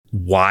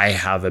why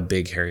have a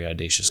big, hairy,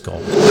 audacious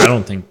goal? I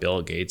don't think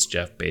Bill Gates,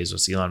 Jeff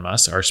Bezos, Elon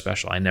Musk are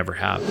special. I never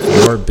have.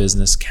 Your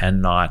business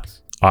cannot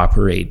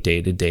operate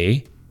day to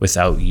day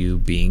without you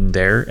being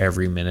there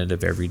every minute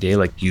of every day.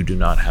 Like, you do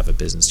not have a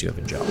business, you have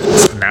a job.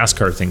 It's a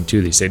NASCAR thing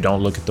too. They say,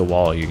 don't look at the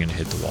wall, you're going to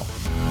hit the wall.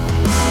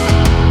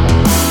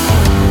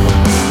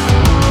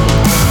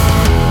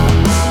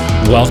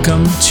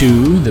 Welcome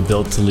to the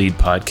Built to Lead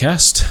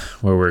podcast,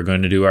 where we're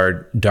going to do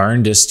our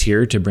darndest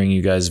here to bring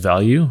you guys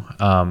value.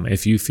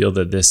 If you feel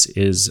that this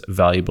is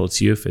valuable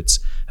to you, if it's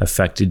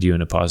affected you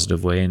in a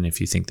positive way, and if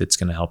you think that's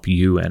going to help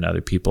you and other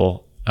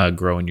people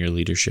grow in your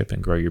leadership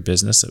and grow your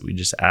business, that we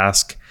just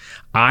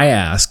I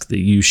ask that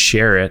you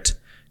share it,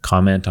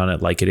 comment on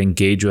it, like it,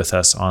 engage with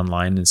us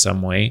online in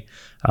some way,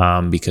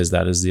 because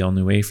that is the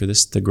only way for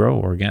this to grow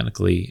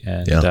organically,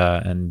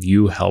 and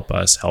you help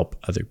us help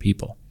other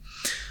people.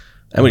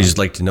 And we just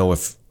like to know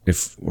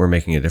if we're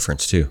making a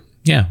difference too.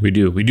 Yeah, we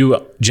do. We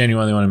do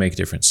genuinely want to make a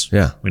difference.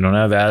 Yeah. We don't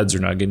have ads.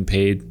 We're not getting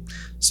paid.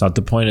 It's not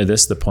the point of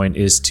this. The point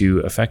is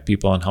to affect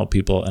people and help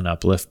people and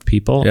uplift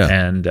people. Yeah.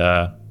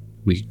 And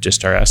we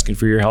just are asking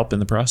for your help in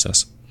the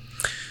process.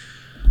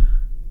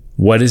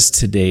 What is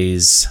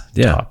today's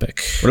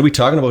topic? What are we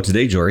talking about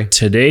today, Jory?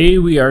 Today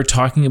we are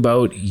talking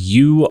about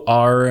you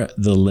are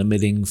the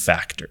limiting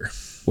factor.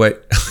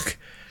 What?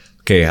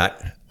 Okay,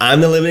 I'm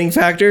the limiting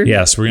factor?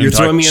 Yes, we're going to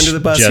talk throwing me under the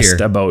bus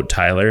just about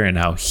Tyler and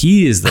how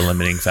he is the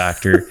limiting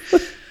factor,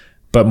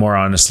 but more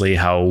honestly,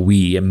 how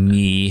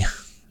me,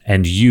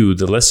 and you,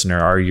 the listener,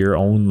 are your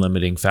own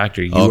limiting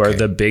factor. You are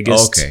the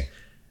biggest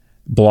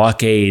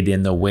blockade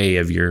in the way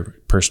of your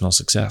personal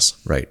success.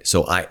 Right.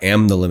 So I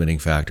am the limiting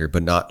factor,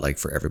 but not like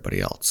for everybody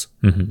else.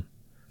 Mm-hmm.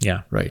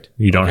 Yeah. Right.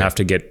 You don't have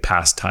to get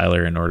past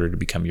Tyler in order to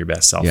become your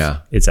best self.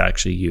 Yeah. It's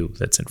actually you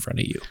that's in front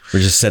of you.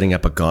 We're just setting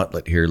up a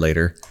gauntlet here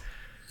later.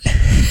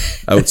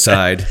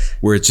 Outside,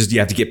 where it's just you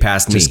have to get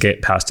past me. Just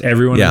get past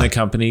everyone in the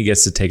company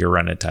gets to take a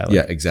run at Tyler.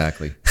 Yeah,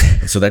 exactly.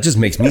 So that just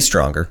makes me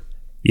stronger.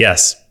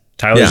 Yes.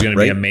 Tyler's going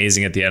to be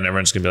amazing at the end.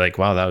 Everyone's going to be like,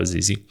 wow, that was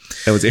easy.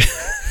 That was it.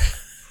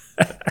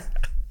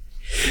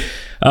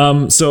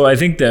 So I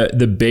think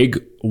the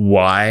big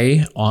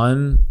why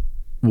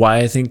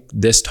I think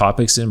this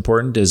topic's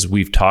important is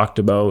we've talked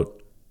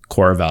about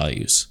core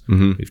values.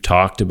 Mm-hmm. We've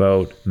talked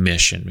about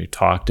mission. We've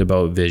talked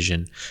about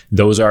vision.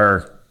 Those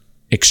are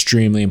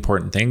extremely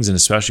important things. And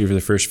especially for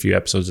the first few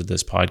episodes of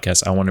this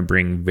podcast, I want to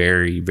bring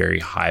very, very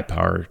high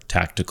power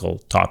tactical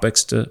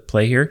topics to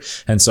play here.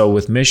 And so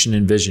with mission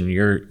and vision,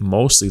 you're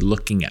mostly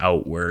looking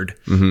outward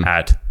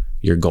at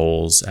your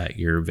goals, at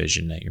your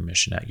vision, at your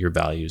mission, at your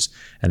values.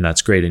 And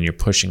that's great. And you're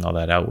pushing all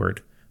that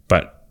outward.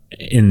 But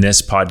in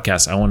this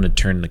podcast, I want to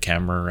turn the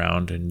camera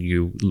around and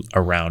you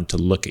around to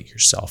look at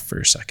yourself for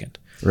a second.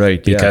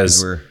 Right.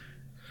 Because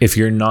if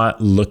you're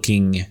not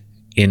looking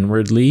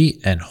inwardly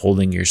and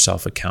holding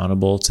yourself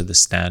accountable to the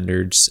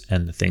standards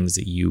and the things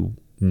that you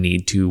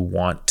need to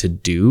want to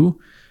do,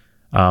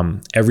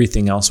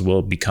 everything else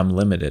will become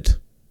limited.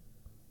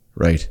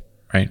 Right.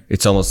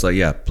 It's almost like,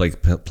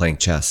 playing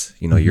chess.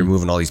 You know, you're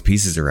moving all these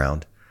pieces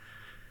around.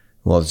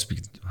 Well,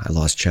 I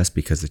lost chess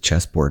because the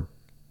chessboard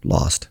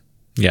lost.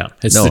 Yeah.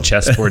 It's the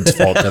chessboard's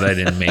fault that I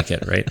didn't make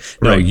it, right?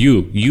 No, Right.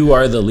 you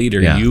are the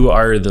leader. Yeah. You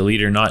are the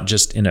leader, not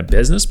just in a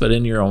business, but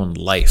in your own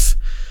life.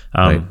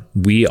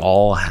 We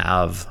all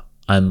have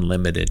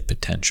unlimited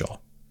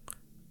potential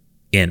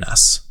in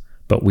us,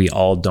 but we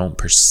all don't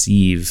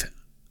perceive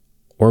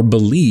or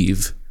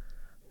believe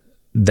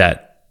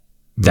that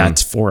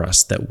that's for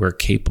us, that we're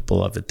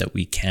capable of it, that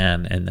we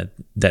can, and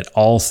that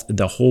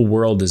the whole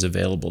world is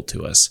available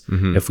to us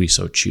if we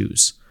so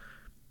choose,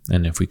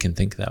 and if we can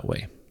think that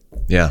way.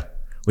 Yeah,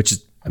 which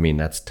is, I mean,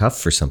 that's tough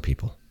for some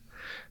people.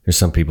 There's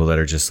some people that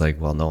are just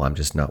like, well, no, I'm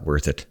just not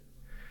worth it.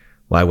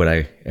 Why would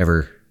I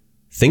ever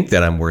think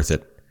that I'm worth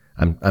it?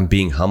 I'm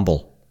being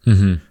humble.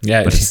 Mm-hmm.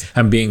 Yeah,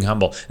 I'm being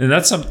humble. And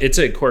it's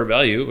a core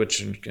value,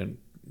 which I'm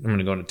going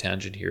to go on a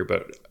tangent here,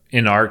 but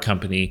in our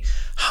company,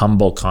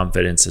 humble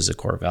confidence is a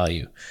core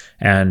value.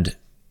 And,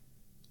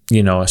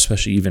 you know,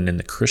 especially even in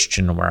the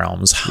Christian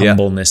realms,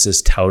 humbleness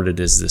is touted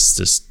as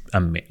this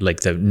like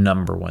the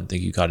number one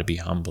thing. You got to be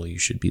humble. You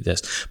should be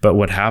this. But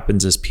what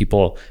happens is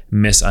people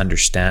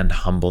misunderstand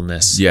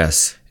humbleness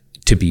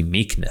to be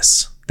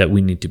meekness. That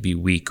we need to be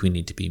weak, we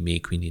need to be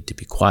meek, we need to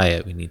be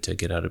quiet, we need to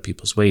get out of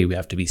people's way. We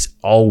have to be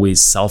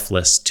always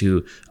selfless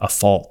to a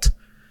fault.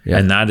 Yeah.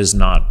 And that is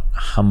not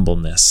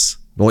humbleness.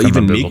 Well,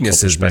 even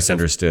meekness is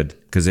misunderstood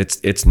because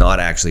it's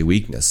not actually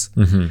weakness.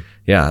 Mm-hmm.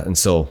 Yeah. And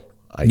so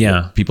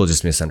people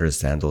just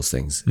misunderstand those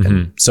things. Mm-hmm.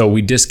 And so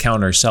we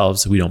discount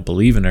ourselves. We don't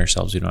believe in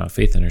ourselves. We don't have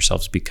faith in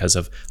ourselves because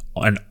of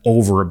an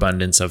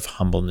overabundance of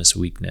humbleness,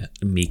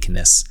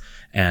 meekness,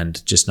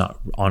 and just not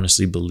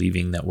honestly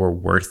believing that we're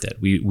worth it.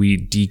 We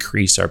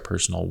decrease our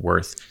personal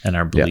worth and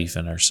our belief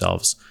in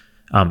ourselves.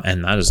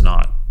 And that is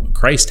not what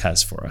Christ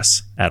has for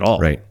us at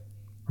all.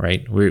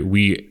 Right?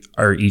 We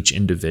are each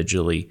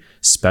individually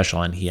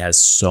special, and he has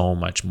so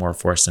much more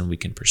for us than we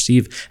can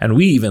perceive. And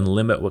we even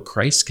limit what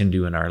Christ can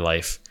do in our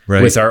life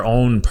with our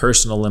own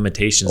personal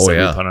limitations that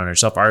we put on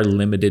ourselves, our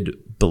limited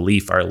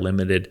belief, our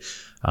limited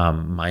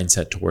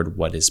mindset toward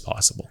what is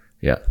possible.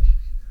 Yeah.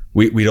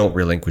 We don't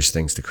relinquish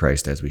things to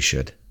Christ as we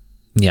should.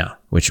 Yeah.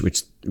 Which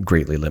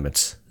greatly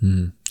limits.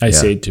 I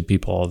say to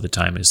people all the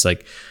time, it's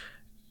like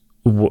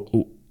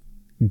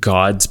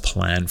God's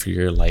plan for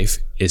your life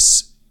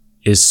is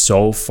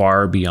so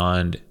far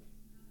beyond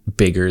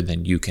bigger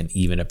than you can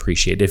even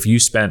appreciate. If you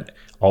spent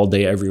all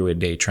day, every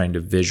day trying to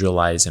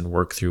visualize and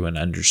work through and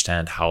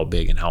understand how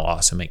big and how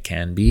awesome it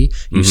can be,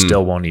 you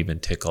still won't even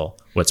tickle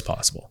what's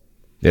possible.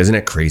 Isn't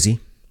it crazy?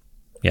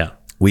 Yeah.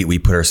 We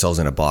put ourselves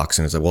in a box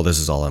and it's like, well, this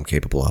is all I'm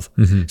capable of.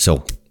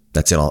 So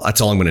that's it.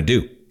 That's all I'm going to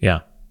do.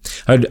 Yeah.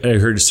 I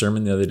heard a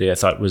sermon the other day I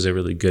thought was a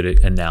really good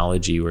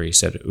analogy where he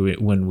said,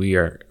 when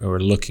we're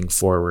looking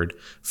forward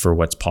for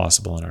what's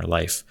possible in our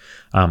life,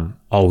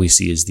 all we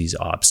see is these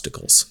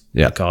obstacles.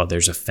 Yeah. Like, oh,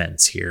 there's a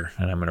fence here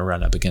and I'm going to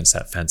run up against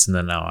that fence. And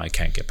then now I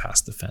can't get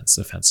past the fence.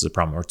 The fence is a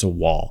problem, or it's a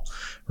wall,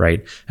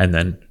 right? And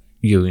then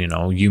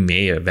you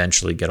may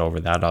eventually get over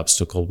that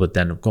obstacle, but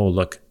then go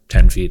look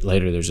 10 feet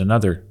later, there's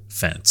another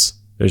fence.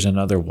 There's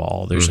another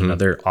wall. There's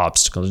another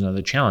obstacle. There's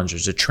another challenge.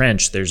 There's a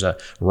trench. There's a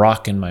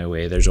rock in my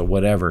way. There's a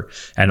whatever.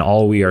 And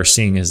all we are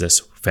seeing is this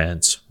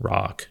fence,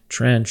 rock,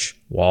 trench,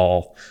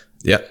 wall.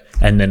 Yeah.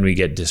 And then we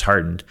get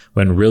disheartened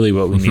when really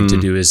what we need to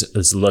do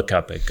is look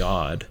up at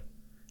God,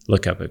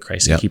 look up at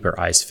Christ, and keep our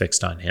eyes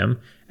fixed on him.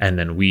 And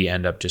then we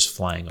end up just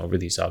flying over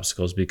these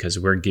obstacles because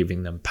we're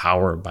giving them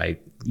power by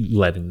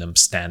letting them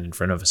stand in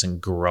front of us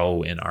and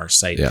grow in our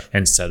sight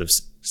instead of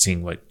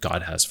seeing what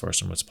God has for us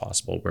and what's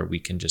possible, where we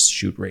can just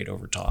shoot right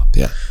over top.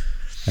 Yeah.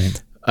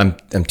 Right?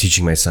 I'm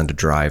teaching my son to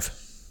drive.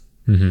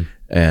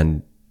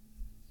 And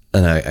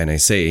I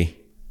say,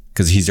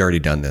 because he's already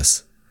done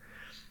this,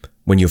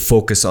 when you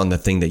focus on the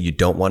thing that you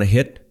don't want to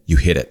hit, you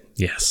hit it.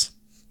 Yes.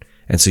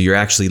 And so you're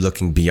actually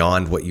looking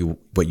beyond what you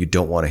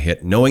don't want to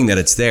hit, knowing that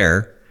it's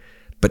there,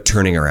 but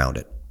turning around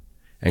it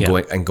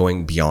and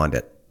going beyond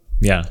it.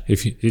 Yeah.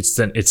 It's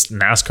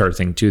NASCAR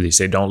thing too. They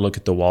say, don't look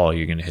at the wall.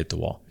 You're going to hit the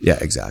wall. Yeah,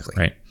 exactly.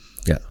 Right.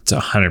 Yeah. It's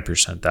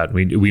 100% that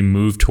we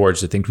move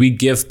towards the things. We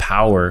give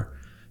power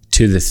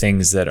to the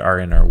things that are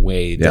in our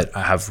way that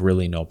have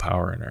really no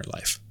power in our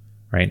life.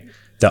 Right.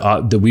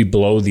 We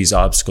blow these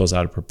obstacles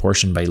out of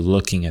proportion by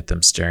looking at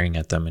them, staring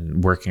at them,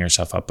 and working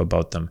ourselves up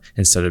about them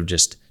instead of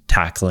just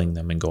tackling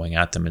them and going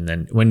at them. And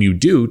then when you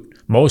do,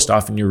 most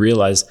often you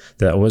realize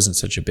that it wasn't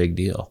such a big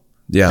deal.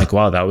 Yeah. Like,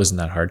 wow, that wasn't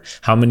that hard.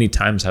 How many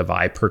times have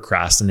I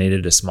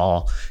procrastinated a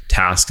small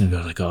task and go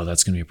like, oh,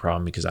 that's going to be a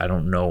problem because I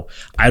don't know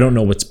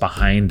what's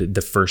behind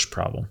the first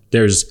problem.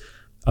 There's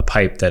a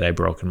pipe that I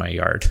broke in my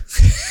yard.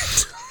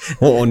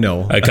 Oh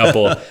no. A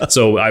couple.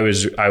 So I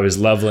was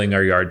leveling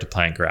our yard to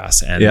plant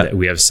grass, and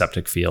we have a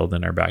septic field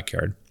in our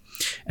backyard.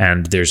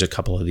 And there's a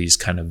couple of these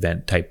kind of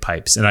vent type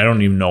pipes. And I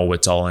don't even know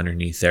what's all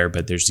underneath there,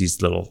 but there's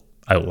these little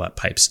outlet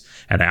pipes.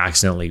 And I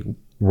accidentally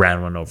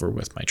ran one over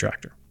with my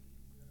tractor.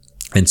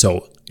 And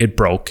so it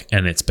broke,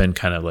 and it's been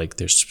kind of like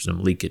there's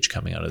some leakage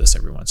coming out of this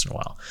every once in a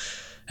while.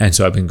 And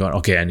so I've been going,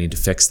 okay, I need to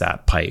fix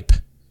that pipe.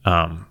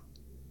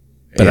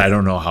 But I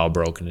don't know how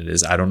broken it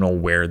is. I don't know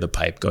where the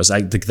pipe goes.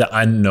 The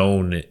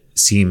unknown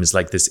seems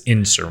like this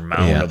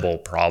insurmountable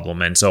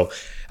problem. And so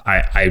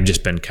I've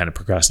just been kind of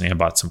procrastinating. I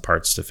bought some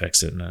parts to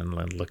fix it, and then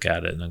I look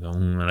at it and I go,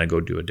 and I go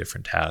do a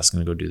different task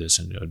and I go do this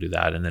and go do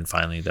that. And then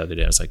finally the other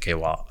day I was like, okay,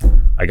 well,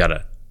 I'm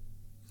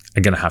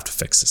going to have to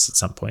fix this at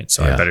some point.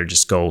 So I better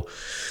just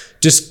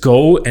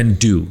go and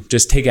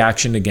just take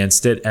action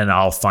against it, and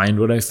I'll find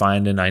what I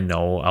find, and I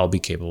know I'll be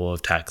capable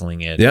of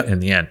tackling it in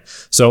the end.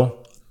 So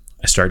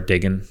I start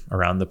digging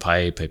around the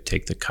pipe. I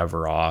take the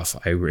cover off.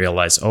 I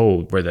realize,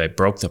 where I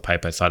broke the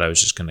pipe, I thought I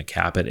was just going to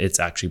cap it. It's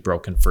actually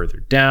broken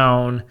further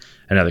down,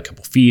 another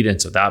couple feet.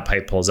 And so that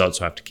pipe pulls out.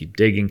 So I have to keep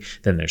digging.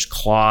 Then there's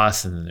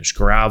cloth, and then there's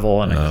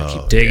gravel, and I got to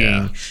keep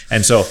digging. Yeah.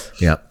 And so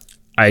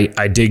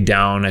I dig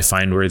down. I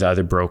find where the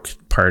other broke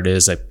part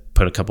is. I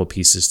put a couple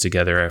pieces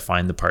together. I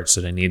find the parts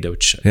that I need,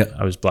 which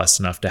I was blessed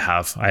enough to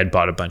have. I had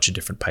bought a bunch of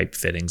different pipe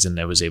fittings, and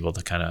I was able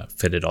to kind of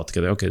fit it all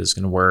together. Okay, this is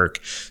going to work.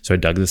 So I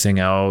dug the thing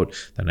out.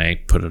 Then I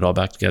put it all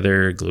back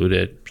together, glued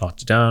it,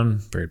 locked it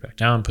down, buried it back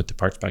down, put the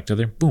parts back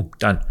together. Boom,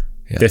 done.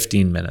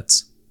 15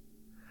 minutes.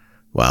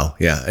 Wow.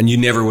 Yeah. And you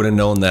never would have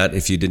known that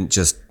if you didn't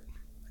just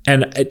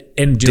dig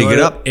it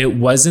up. It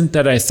wasn't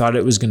that I thought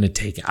it was going to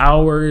take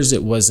hours.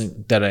 It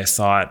wasn't that I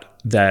thought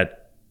that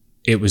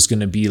it was going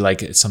to be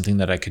like something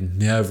that I could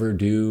never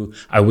do.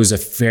 I was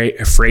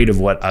afraid of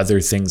what other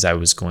things I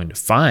was going to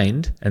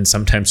find. And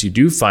sometimes you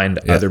do find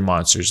other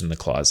monsters in the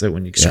closet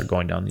when you start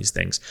going down these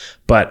things.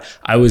 But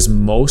I was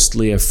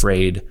mostly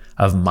afraid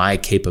of my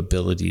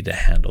capability to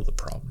handle the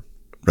problem.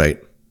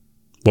 Right.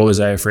 What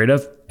was I afraid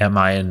of? Am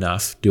I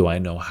enough? Do I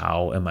know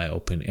how? Am I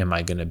open? Am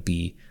I going to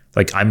be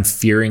like, I'm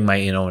fearing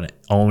my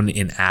own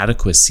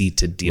inadequacy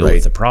to deal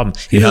with the problem.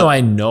 Even though I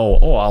know,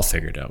 I'll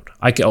figure it out.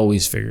 I can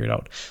always figure it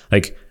out.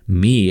 Like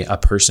me, a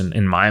person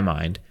in my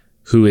mind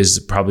who is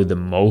probably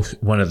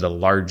one of the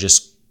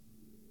largest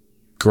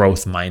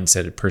growth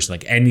mindseted person,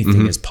 like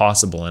anything is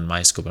possible in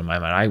my scope, in my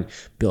mind. I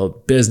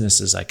build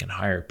businesses. I can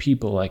hire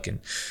people. I can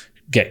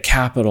get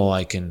capital.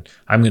 I'm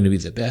going to be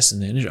the best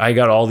in the industry. I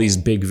got all these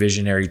big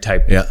visionary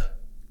type,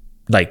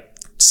 like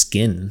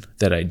skin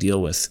that I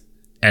deal with.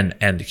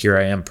 And here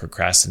I am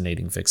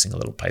procrastinating, fixing a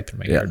little pipe in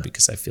my yard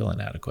because I feel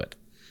inadequate.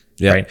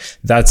 Yeah. Right.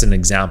 That's an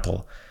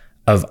example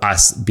of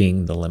us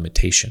being the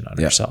limitation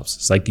on ourselves.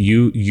 It's like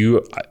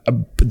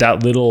that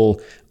little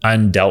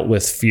undealt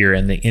with fear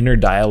and the inner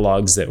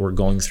dialogues that were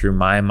going through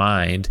my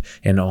mind,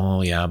 and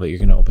but you're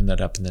going to open that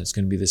up and then it's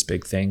going to be this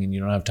big thing and you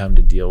don't have time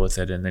to deal with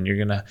it. And then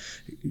you're going to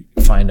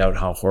find out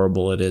how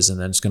horrible it is. And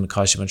then it's going to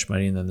cost you a bunch of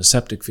money. And then the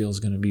septic field is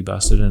going to be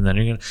busted. And then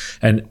you're going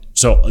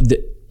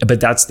to,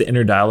 but that's the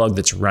inner dialogue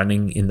that's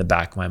running in the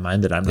back of my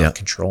mind that I'm not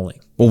controlling.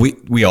 Well,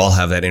 we all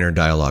have that inner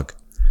dialogue.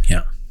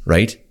 Yeah.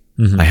 Right.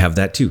 Mm-hmm. I have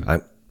that too.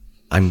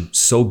 I'm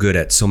so good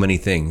at so many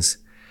things.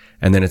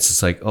 And then it's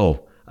just like,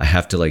 oh, I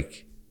have to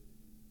like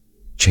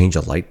change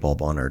a light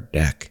bulb on our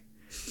deck.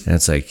 And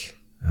it's like,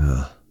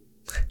 I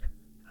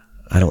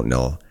don't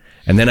know.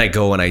 And then I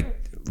go and I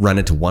run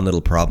into one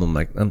little problem.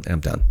 Like, I'm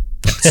done.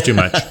 It's too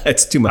much.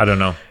 It's too much. I don't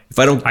know.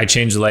 I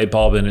changed the light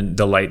bulb and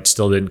the light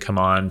still didn't come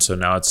on. So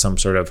now it's some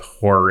sort of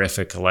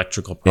horrific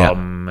electrical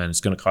problem and it's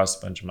going to cost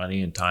a bunch of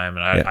money and time.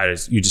 And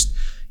you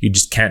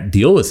just can't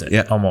deal with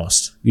it.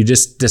 Almost. You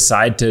just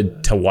decide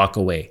to walk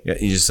away. Yeah.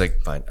 You just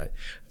like, fine.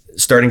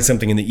 Starting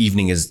something in the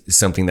evening is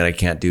something that I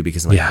can't do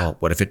because I'm like, well,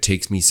 what if it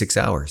takes me 6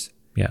 hours?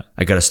 Yeah.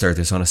 I got to start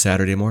this on a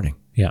Saturday morning.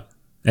 Yeah.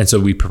 And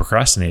so we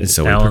procrastinated.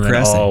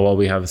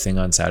 We have a thing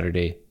on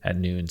Saturday at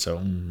noon. So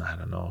I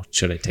don't know.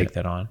 Should I take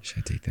that on? Should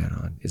I take that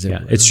on?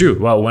 It's true.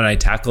 Well, when I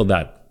tackled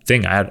that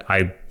thing,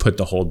 I put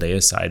the whole day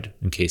aside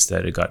in case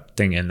that it got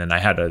thing. And then I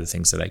had other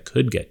things that I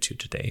could get to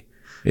today.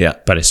 Yeah.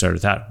 But I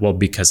started that. Well,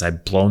 because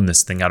I'd blown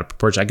this thing out of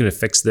proportion. I could have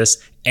fixed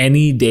this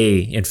any day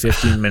in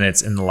 15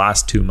 minutes in the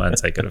last 2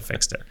 months. I could have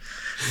fixed it.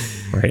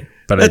 Right.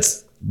 But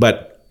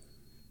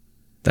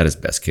that is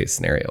best case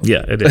scenario.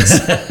 Yeah, it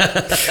is.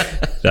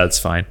 That's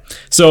fine.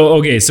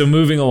 So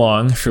moving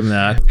along from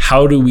that,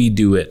 how do we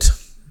do it?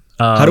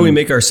 How do we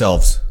make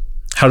ourselves?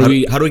 How do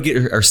we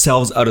get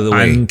ourselves out of the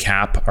way?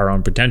 Uncap our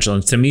own potential.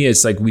 And to me,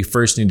 it's like we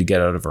first need to get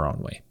out of our own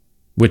way,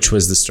 which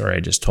was the story I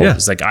just told.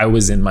 It's like I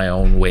was in my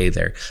own way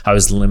there. I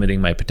was limiting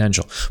my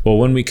potential. Well,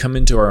 when we come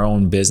into our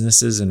own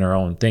businesses and our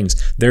own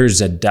things, there's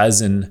a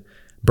dozen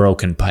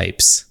broken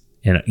pipes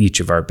in each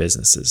of our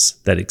businesses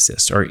that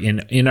exist, or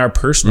in our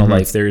personal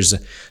life, there's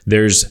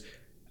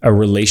a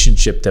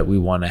relationship that we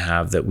want to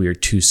have that we are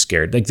too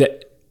scared, like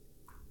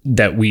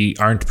that we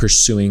aren't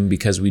pursuing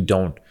because we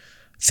don't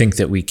think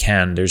that we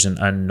can. There's an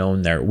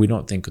unknown there. We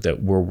don't think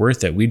that we're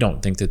worth it. We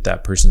don't think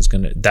that person's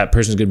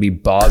gonna be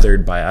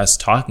bothered by us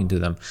talking to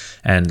them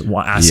and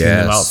asking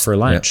them out for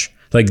lunch.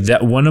 Yep. Like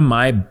that, one of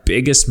my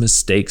biggest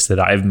mistakes that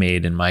I've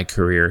made in my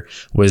career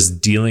was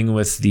dealing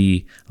with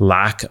the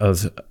lack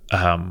of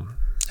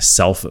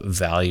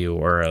self-value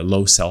or a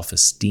low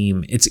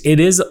self-esteem. It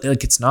is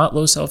like, it's not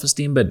low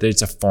self-esteem, but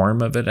it's a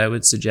form of it, I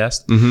would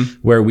suggest,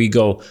 where we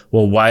go,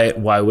 well,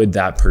 why would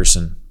that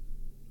person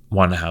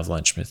want to have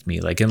lunch with me?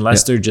 Like,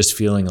 unless they're just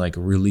feeling like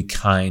really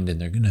kind and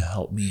they're going to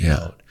help me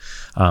out,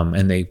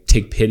 and they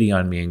take pity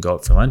on me and go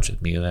out for lunch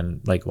with me,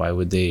 then like, why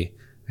would they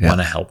want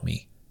to help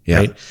me?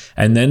 Right.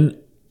 And then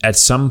at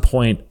some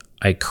point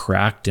I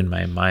cracked in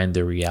my mind,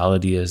 the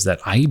reality is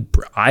that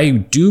I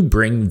do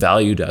bring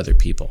value to other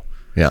people.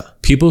 Yeah.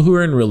 People who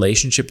are in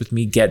relationship with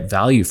me get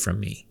value from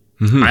me.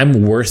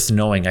 I'm worth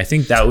knowing. I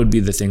think that would be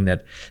the thing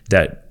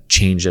that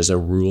changed as a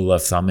rule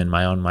of thumb in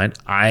my own mind.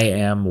 I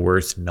am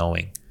worth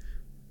knowing.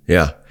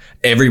 Yeah.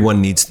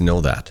 Everyone needs to know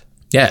that.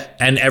 Yeah.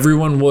 And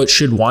everyone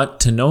should want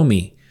to know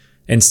me,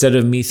 instead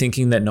of me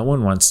thinking that no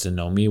one wants to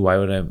know me. Why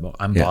would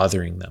I'm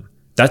bothering them?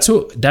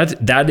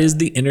 That is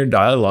the inner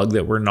dialogue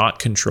that we're not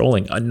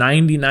controlling.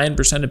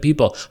 99% of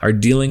people are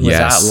dealing with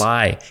that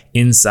lie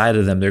inside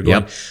of them. They're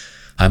going,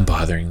 I'm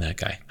bothering that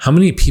guy. How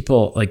many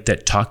people like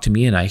that talk to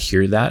me and I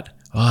hear that?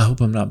 Oh, I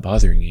hope I'm not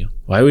bothering you.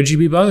 Why would you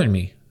be bothering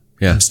me?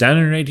 Yeah. I'm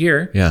standing right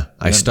here. Yeah.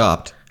 I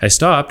stopped. I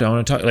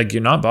want to talk. Like,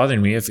 you're not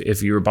bothering me.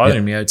 If you were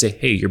bothering me, I would say,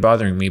 hey, you're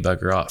bothering me,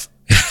 bugger off.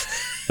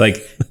 Like,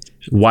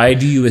 why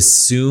do you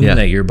assume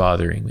that you're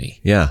bothering me?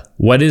 Yeah.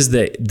 What is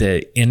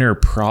the inner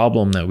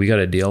problem that we got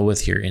to deal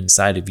with here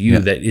inside of you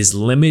that is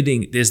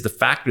the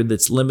factor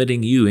that's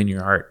limiting you in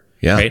your heart?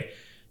 Yeah. Right.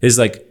 Is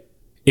like,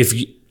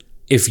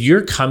 if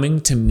you're coming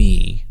to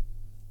me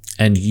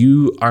and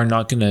you are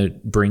not going to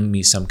bring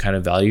me some kind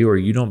of value, or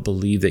you don't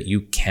believe that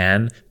you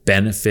can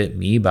benefit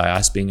me by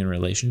us being in a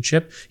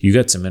relationship, you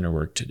got some inner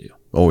work to do.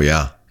 Oh,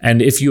 yeah.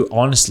 And if you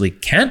honestly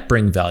can't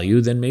bring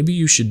value, then maybe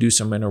you should do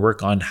some inner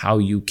work on how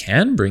you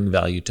can bring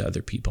value to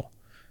other people.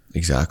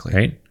 Exactly.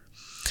 Right.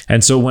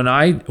 And so when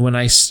I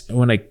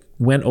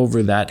went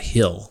over that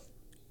hill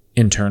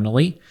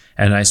internally,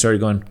 and I started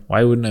going,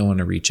 why wouldn't I want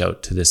to reach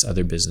out to this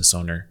other business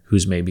owner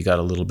who's maybe got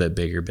a little bit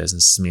bigger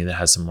business than me, that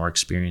has some more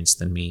experience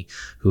than me,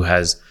 who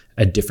has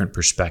a different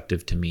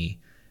perspective to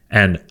me?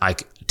 And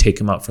take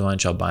them out for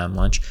lunch. I'll buy them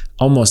lunch.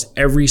 Almost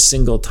every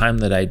single time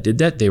that I did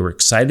that, they were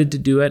excited to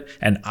do it.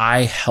 And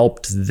I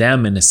helped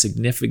them in a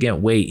significant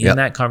way in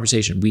that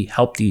conversation. We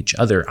helped each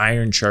other.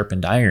 Iron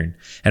sharpened iron.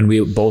 And we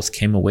both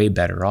came away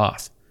better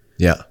off.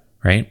 Yeah.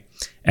 Right.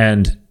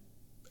 And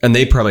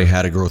they probably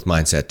had a growth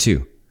mindset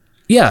too.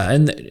 Yeah.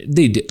 And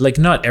they did, like,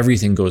 not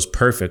everything goes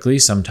perfectly.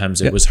 Sometimes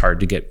it was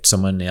hard to get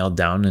someone nailed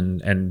down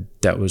and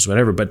that was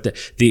whatever. But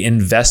the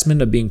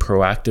investment of being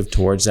proactive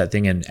towards that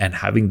thing and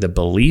having the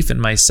belief in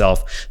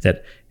myself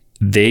that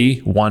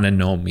they want to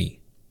know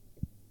me.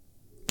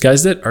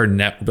 Guys that are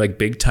like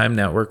big time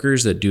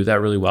networkers that do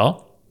that really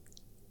well,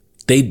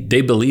 they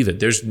believe it.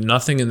 There's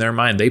nothing in their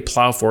mind. They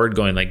plow forward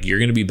going like, you're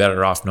going to be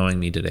better off knowing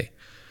me today.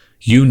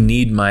 You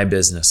need my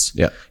business.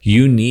 Yeah.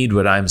 You need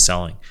what I'm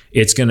selling.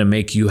 It's going to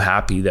make you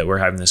happy that we're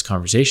having this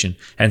conversation.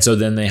 And so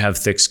then they have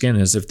thick skin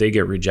as if they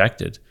get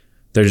rejected.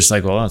 They're just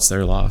like, well, that's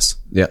their loss.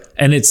 Yeah.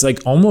 And it's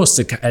like almost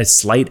a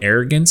slight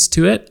arrogance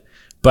to it,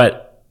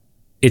 but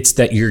it's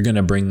that you're going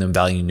to bring them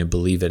value and you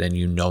believe it and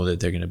you know that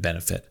they're going to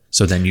benefit.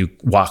 So then you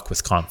walk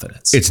with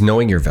confidence. It's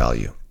knowing your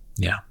value.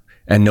 Yeah.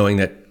 And knowing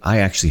that I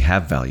actually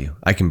have value.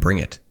 I can bring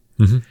it.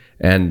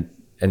 Mm-hmm.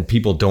 And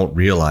people don't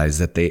realize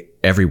that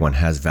everyone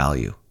has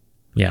value.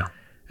 Yeah.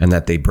 And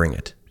that they bring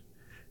it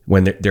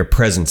when their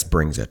presence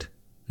brings it.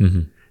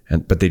 Mm-hmm.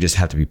 But they just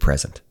have to be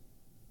present.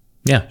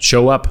 Yeah.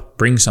 Show up,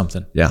 bring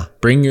something. Yeah.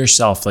 Bring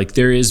yourself. Like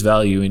there is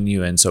value in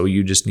you. And so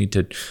you just need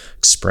to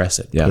express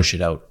it, push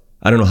it out.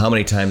 I don't know how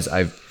many times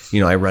I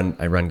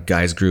run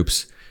guys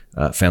groups,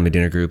 family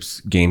dinner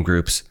groups, game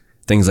groups,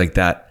 things like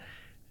that.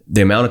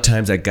 The amount of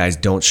times that guys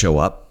don't show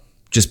up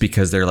just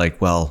because they're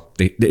like, well,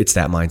 it's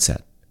that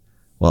mindset.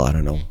 Well, I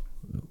don't know.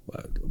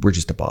 We're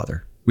just a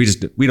bother. We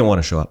don't want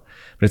to show up.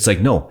 But it's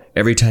like, no,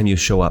 every time you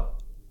show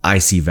up, I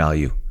see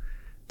value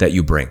that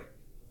you bring.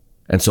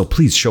 And so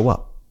please show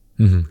up.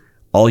 Mm-hmm.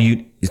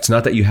 It's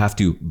not that you have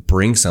to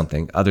bring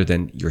something other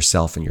than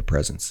yourself and your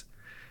presence,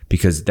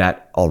 because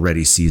that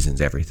already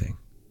seasons everything.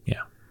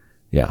 Yeah.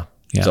 Yeah.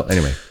 Yeah. So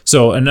anyway.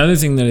 So another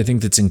thing that I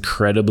think that's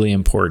incredibly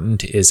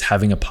important is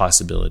having a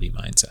possibility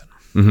mindset.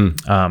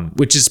 Mm-hmm.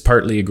 Which is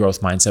partly a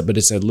growth mindset, but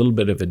it's a little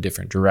bit of a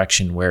different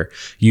direction where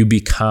you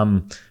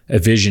become a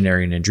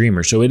visionary and a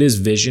dreamer. So it is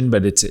vision,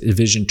 but it's a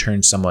vision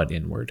turned somewhat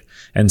inward.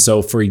 And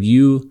so for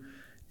you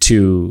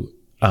to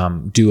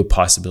do a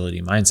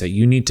possibility mindset,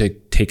 you need to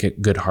take a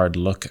good hard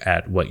look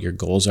at what your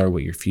goals are,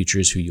 what your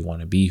future is, who you want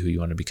to be, who you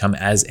want to become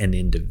as an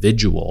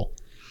individual.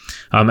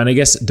 And I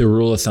guess the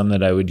rule of thumb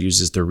that I would use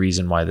is the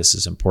reason why this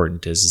is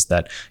important is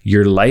that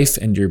your life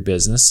and your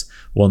business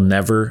will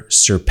never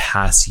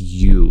surpass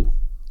you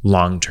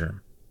long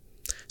term.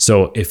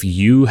 So if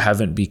you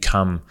haven't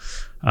become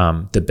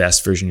the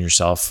best version of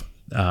yourself,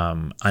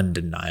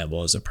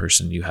 undeniable as a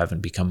person, you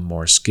haven't become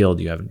more skilled,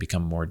 you haven't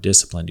become more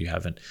disciplined, you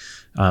haven't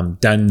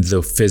done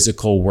the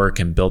physical work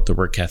and built the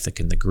work ethic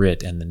and the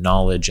grit and the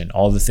knowledge and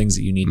all the things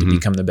that you need to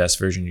become the best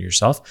version of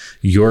yourself,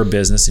 your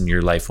business and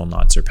your life will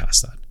not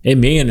surpass that. It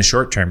may in the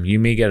short term, you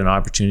may get an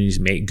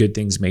opportunity, good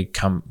things may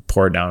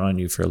pour down on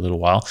you for a little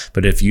while,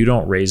 but if you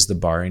don't raise the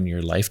bar in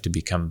your life to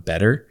become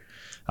better,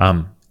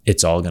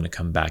 it's all going to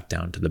come back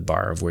down to the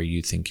bar of where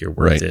you think your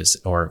worth is,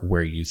 or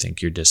where you think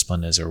your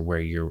discipline is, or where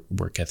your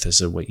work ethic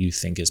is, or what you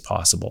think is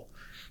possible.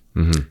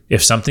 Mm-hmm.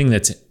 If something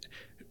that's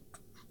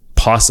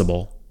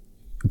possible,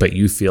 but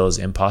you feel is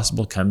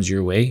impossible comes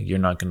your way, you're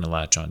not going to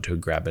latch on to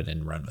it, grab it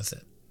and run with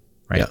it.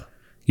 Right. Yeah.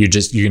 You're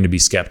going to be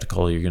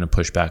skeptical. You're going to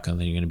push back on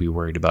it. You're going to be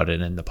worried about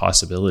it. And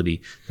the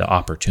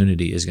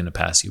opportunity is going to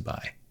pass you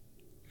by.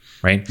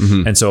 Right.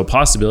 Mm-hmm. And so a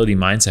possibility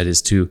mindset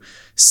is to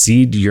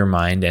seed your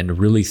mind and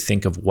really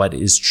think of what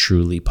is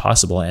truly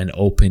possible and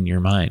open your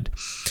mind.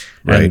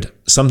 Right. And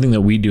something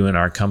that we do in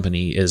our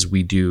company is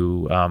we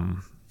do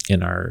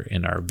in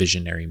our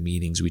visionary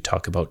meetings, we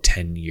talk about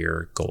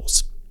 10-year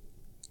goals.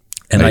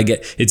 And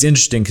it's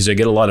interesting because I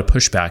get a lot of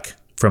pushback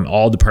from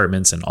all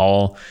departments and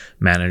all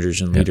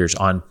managers and leaders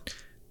on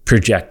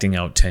projecting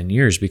out 10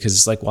 years, because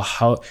it's like, well,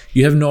 how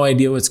you have no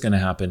idea what's going to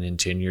happen in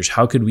 10 years.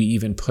 How could we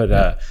even put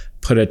a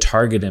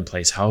target in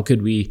place? How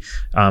could we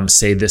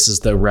say this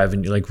is the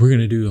revenue? Like we're going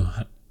to do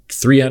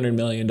 $300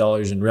 million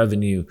in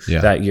revenue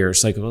that year.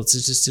 It's like, well, it's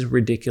just a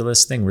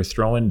ridiculous thing. We're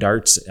throwing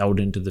darts out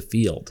into the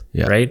field,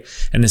 right?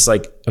 And it's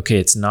like, okay,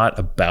 it's not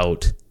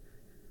about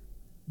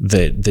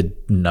the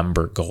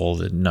number goal,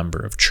 the number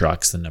of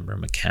trucks, the number of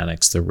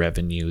mechanics, the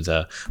revenue,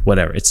 the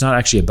whatever. It's not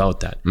actually about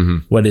that. Mm-hmm.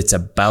 What it's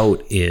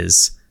about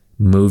is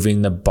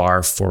moving the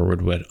bar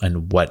forward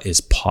and what is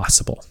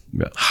possible.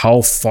 Yeah.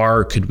 How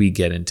far could we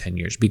get in 10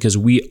 years? Because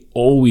we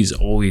always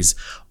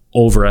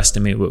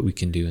overestimate what we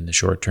can do in the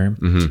short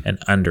term and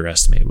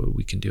underestimate what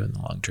we can do in the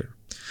long term.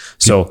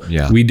 So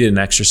we did an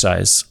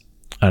exercise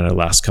at our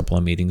last couple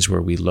of meetings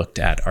where we looked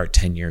at our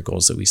 10-year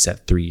goals that we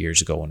set 3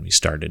 years ago when we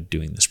started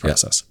doing this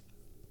process.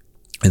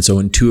 And so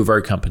in 2 of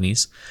our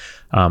companies,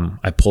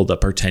 I pulled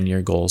up our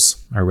 10-year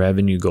goals, our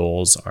revenue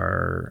goals,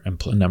 our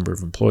number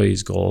of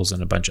employees goals,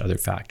 and a bunch of other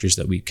factors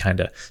that we kind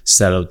of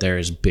set out there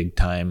as big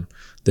time.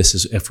 This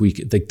is if we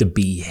like the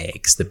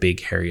BHAGs, the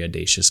big, hairy,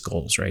 audacious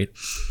goals, right?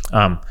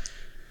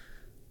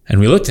 And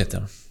we looked at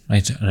them.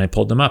 And I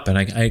pulled them up, and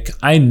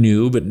I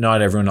knew, but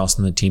not everyone else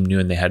on the team knew,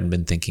 and they hadn't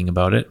been thinking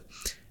about it.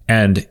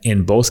 And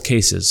in both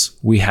cases,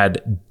 we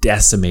had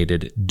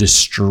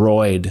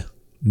destroyed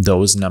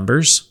those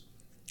numbers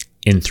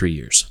in 3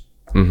 years.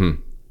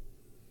 Mm-hmm.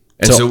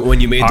 And so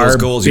when you made those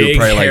goals, you were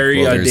probably like,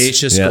 hairy,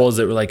 audacious goals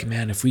that were like,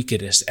 man, if we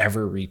could just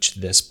ever reach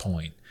this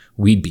point,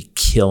 we'd be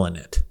killing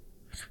it.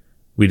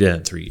 We did it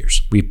in 3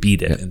 years. We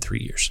beat it in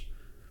 3 years.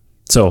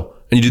 So,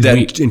 and you did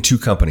that in 2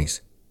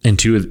 companies.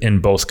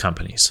 In both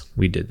companies,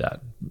 we did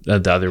that.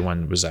 The other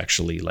one was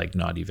actually like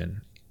not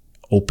even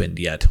opened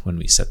yet when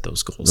we set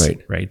those goals.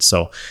 Right.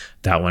 So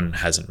that one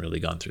hasn't really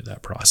gone through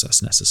that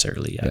process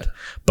necessarily yet. Yeah.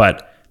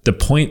 But the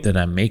point that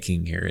I'm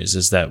making here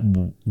is that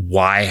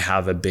why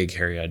have a big,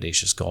 hairy,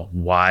 audacious goal?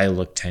 Why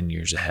look 10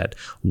 years ahead?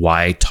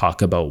 Why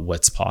talk about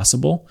what's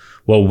possible?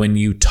 Well, when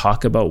you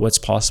talk about what's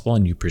possible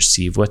and you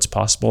perceive what's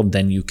possible,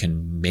 then you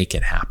can make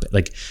it happen.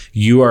 Like,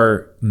 you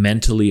are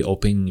mentally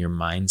opening your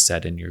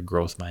mindset and your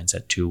growth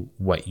mindset to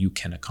what you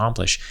can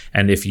accomplish.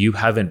 And if you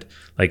haven't,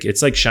 like,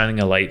 it's like shining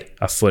a light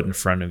a foot in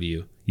front of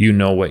you. You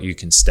know what you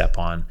can step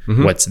on,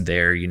 what's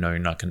there. You know you're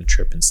not going to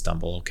trip and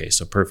stumble. Okay,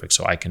 so perfect.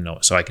 So I can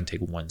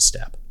take one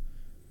step.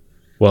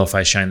 Well, if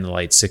I shine the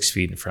light 6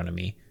 feet in front of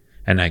me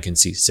and I can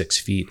see 6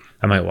 feet,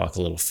 I might walk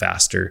a little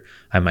faster.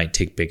 I might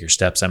take bigger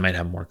steps. I might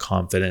have more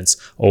confidence.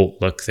 Oh,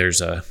 look,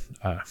 there's a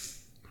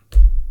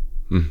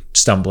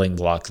stumbling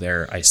block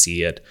there. I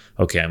see it.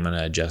 Okay, I'm going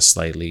to adjust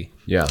slightly.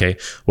 Yeah. Okay.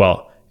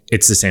 Well,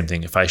 it's the same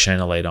thing. If I shine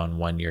a light on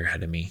 1 year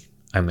ahead of me,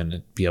 I'm going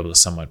to be able to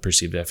somewhat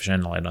perceive it. If I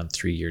shine the light on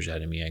 3 years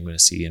ahead of me, I'm going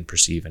to see and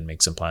perceive and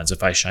make some plans.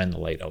 If I shine the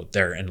light out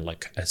there and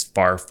look as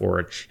far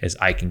forward as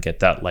I can get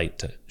that light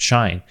to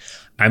shine,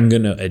 I'm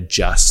going to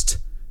adjust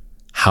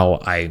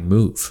how I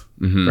move,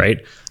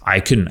 right? I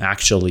can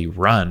actually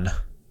run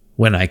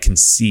when I can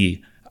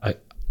see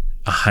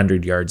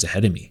 100 yards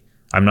ahead of me.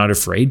 I'm not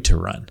afraid to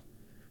run,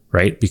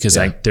 right? Because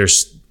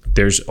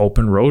there's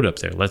open road up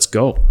there. Let's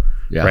go,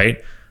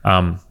 right?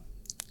 I'm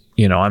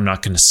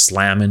not going to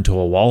slam into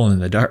a wall in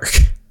the dark,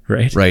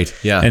 right? Right,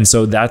 yeah. And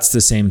so that's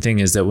the same thing,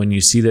 is that when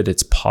you see that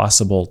it's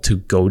possible to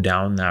go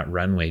down that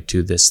runway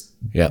to this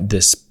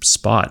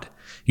spot,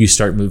 you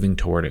start moving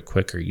toward it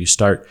quicker. You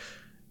start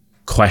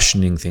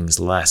questioning things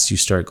less. You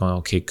start going,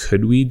 okay,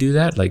 could we do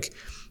that? Like,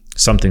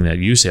 something that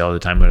you say all the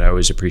time, what I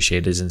always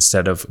appreciate is,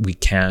 instead of we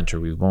can't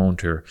or we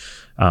won't, or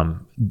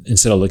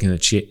instead of looking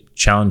at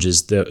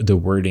challenges, the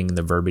wording,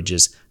 the verbiage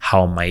is,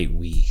 how might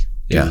we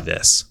do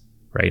this?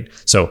 Right?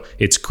 So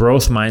it's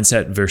growth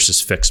mindset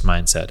versus fixed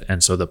mindset.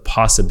 And so the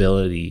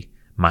possibility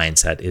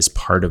mindset is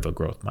part of a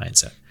growth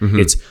mindset.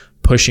 It's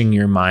pushing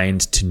your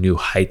mind to new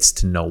heights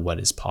to know what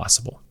is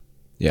possible.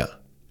 Yeah.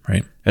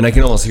 Right. And I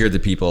can almost hear the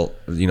people,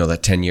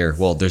 that 10-year,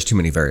 well, there's too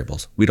many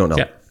variables. We don't know.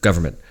 Yeah.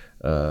 Government,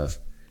 the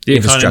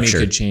economy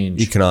could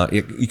change.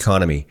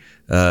 Economy.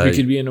 We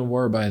could be in a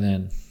war by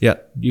then. Yeah,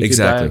 you could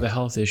die of a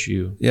health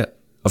issue. Yeah.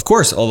 Of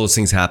course, all those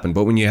things happen.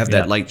 But when you have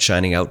that light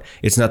shining out,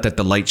 it's not that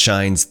the light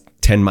shines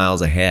 10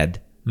 miles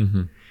ahead.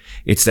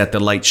 It's that the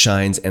light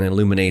shines and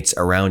illuminates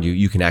around you.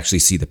 You can actually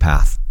see the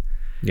path.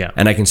 Yeah.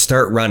 And I can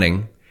start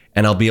running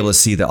and I'll be able to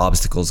see the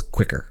obstacles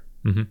quicker.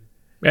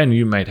 And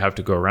you might have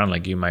to go around,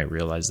 like, you might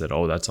realize that,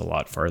 oh, that's a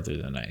lot farther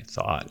than I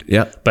thought.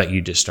 Yeah. But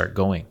you just start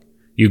going.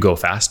 You go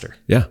faster.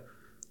 Yeah.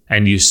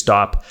 And you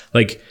stop.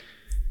 Like,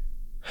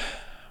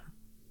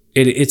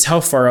 it's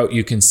how far out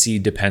you can see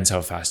depends how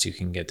fast you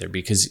can get there.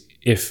 Because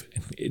if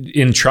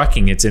in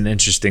trucking, it's an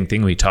interesting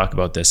thing. We talk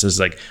about this is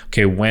like,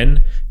 okay,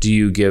 when do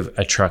you give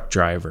a truck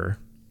driver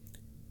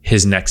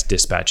his next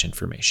dispatch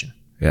information?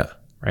 Yeah.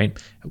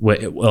 Right.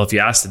 Well, if you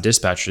ask the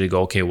dispatcher, they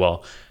go, okay,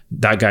 well,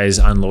 that guy is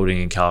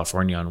unloading in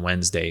California on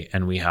Wednesday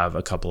and we have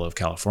a couple of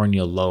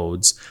California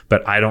loads,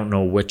 but I don't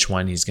know which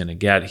one he's going to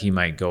get. He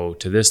might go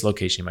to this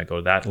location. He might go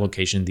to that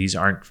location. These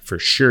aren't for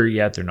sure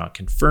yet. They're not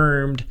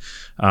confirmed.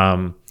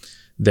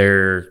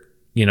 They're,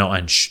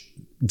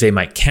 they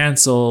might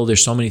cancel.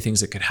 There's so many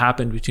things that could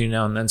happen between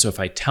now and then. So if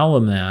I tell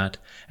him that,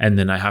 and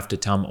then I have to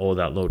tell him, oh,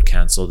 that load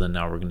canceled, and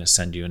now we're going to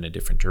send you in a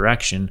different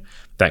direction,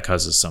 that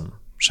causes some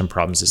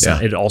problems.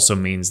 It also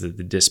means that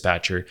the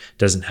dispatcher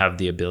doesn't have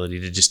the ability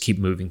to just keep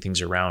moving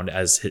things around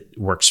as it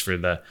works for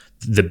the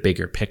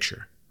bigger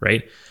picture,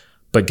 right?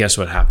 But guess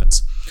what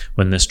happens?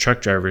 When this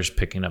truck driver is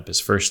picking up his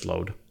first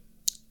load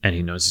and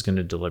he knows he's going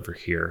to deliver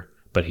here,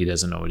 but he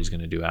doesn't know what he's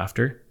going to do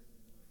after,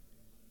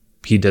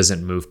 he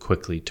doesn't move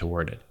quickly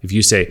toward it. If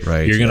you say,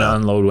 you're going to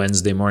unload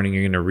Wednesday morning,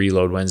 you're going to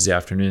reload Wednesday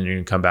afternoon, and you're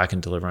going to come back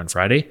and deliver on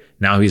Friday.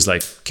 Now he's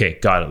like, okay,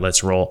 got it.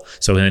 Let's roll.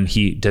 So then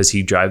does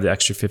he drive the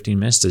extra 15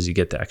 minutes? Does he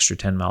get the extra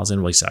 10 miles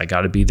in? Well, he said, I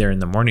got to be there in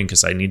the morning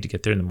because I need to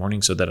get there in the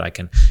morning so that I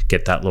can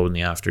get that load in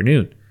the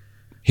afternoon.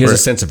 He has a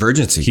sense of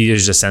urgency. He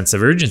has a sense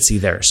of urgency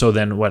there. So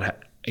then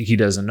he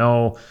doesn't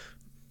know,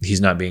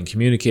 he's not being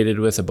communicated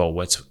with about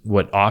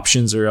what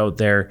options are out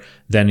there.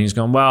 Then he's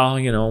going, well,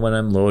 when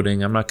I'm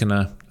loading, I'm not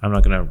gonna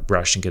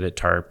rush and get it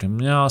tarped.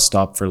 And I'll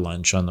stop for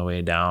lunch on the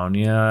way down.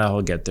 Yeah,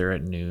 I'll get there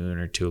at noon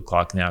or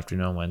 2:00 in the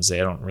afternoon on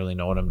Wednesday. I don't really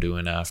know what I'm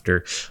doing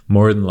after.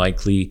 More than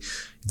likely,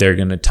 they're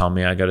going to tell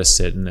me I got to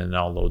sit and then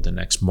I'll load the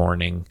next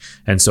morning.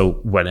 And so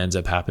what ends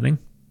up happening?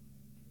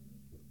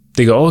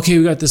 They go, okay,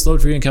 we got this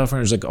load for you in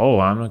California. It's like, oh,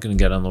 I'm not going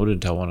to get unloaded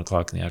until 1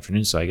 o'clock in the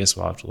afternoon. So I guess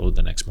we'll have to load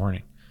the next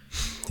morning.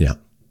 Yeah.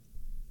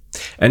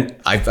 And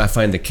I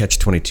find the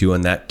catch-22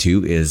 on that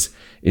too is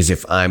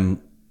if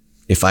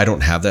I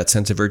don't have that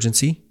sense of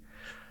urgency,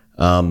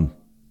 I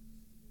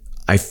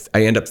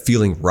end up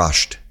feeling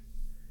rushed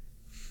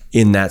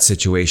in that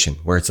situation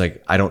where it's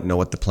like, I don't know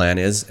what the plan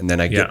is. And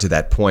then I get to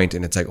that point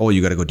and it's like, oh,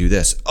 you got to go do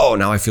this. Oh,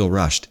 now I feel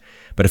rushed.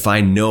 But if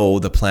I know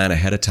the plan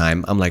ahead of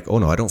time, I'm like, oh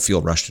no, I don't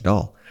feel rushed at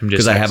all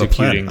because I have a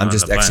plan. I'm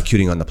just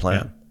executing on the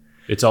plan.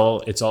 Yeah. It's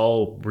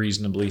all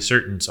reasonably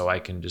certain, so I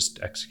can just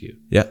execute.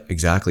 Yeah,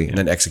 exactly. And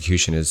then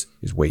execution is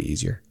way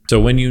easier. So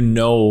when you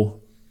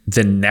know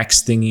the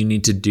next thing you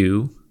need to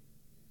do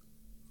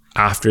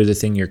after the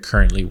thing you're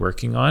currently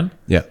working on,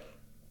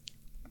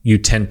 you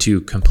tend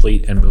to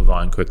complete and move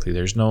on quickly.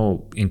 There's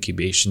no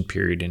incubation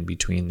period in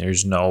between.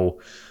 There's no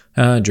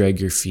drag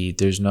your feet.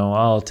 There's no,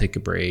 I'll take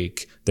a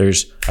break.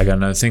 I got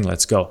another thing.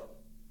 Let's go.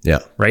 Yeah.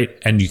 Right.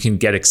 And you can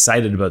get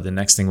excited about the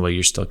next thing while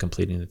you're still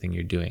completing the thing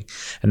you're doing.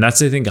 And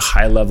that's, I think,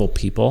 high level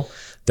people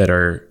that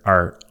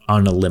are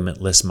on a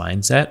limitless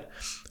mindset.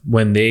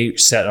 When they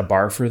set a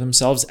bar for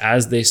themselves,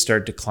 as they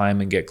start to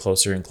climb and get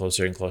closer and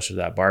closer and closer to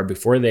that bar,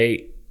 before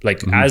they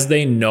as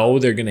they know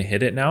they're going to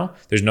hit it now,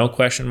 there's no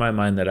question in my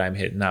mind that I'm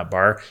hitting that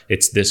bar.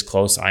 It's this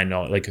close. I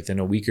know, like, within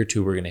a week or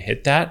two, we're going to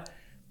hit that.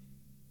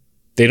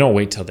 They don't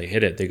wait till they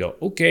hit it. They go,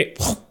 okay,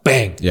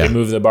 bang. Yeah. They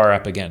move the bar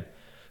up again.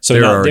 So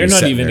they're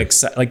not even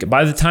excited. Like,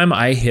 by the time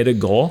I hit a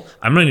goal,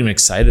 I'm not even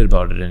excited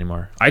about it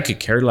anymore. I could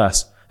care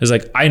less. It's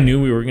like, I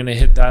knew we were going to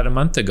hit that a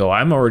month ago.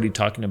 I'm already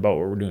talking about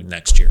what we're doing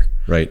next year.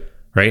 Right.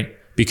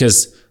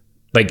 Because,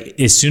 like,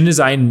 as soon as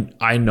I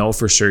know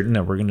for certain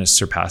that we're going to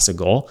surpass a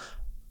goal,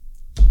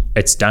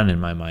 it's done in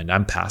my mind.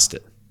 I'm past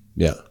it.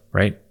 Yeah.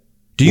 Right.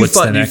 Do you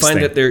find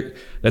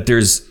that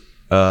there's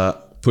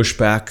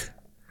pushback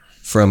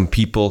from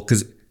people?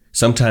 Because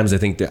sometimes I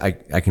think that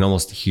I can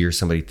almost hear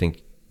somebody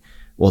think,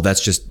 well,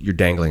 that's just, you're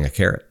dangling a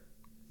carrot.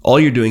 All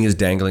you're doing is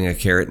dangling a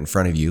carrot in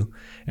front of you,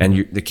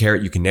 and the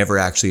carrot, you can never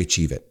actually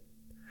achieve it.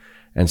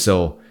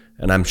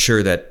 And I'm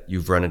sure that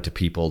you've run into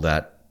people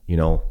that, in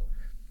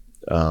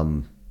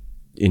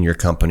your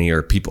company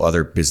or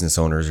other business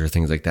owners or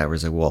things like that, where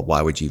it's like, well,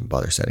 why would you even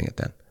bother setting it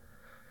then?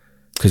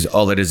 Because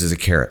all it is a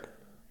carrot.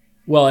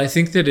 Well, I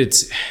think that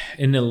it's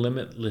in a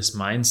limitless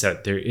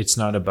mindset there. It's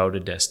not about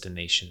a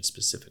destination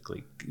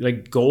specifically.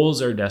 Like,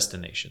 goals are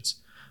destinations,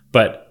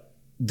 but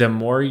the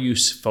more you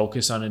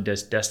focus on a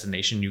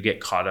destination, you get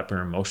caught up or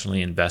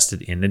emotionally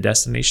invested in the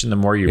destination, the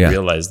more you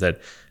realize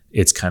that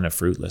it's kind of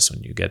fruitless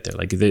when you get there.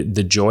 Like,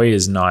 the joy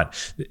is not,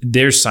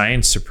 there's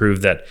science to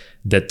prove that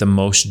the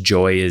most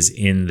joy is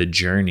in the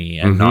journey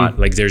and not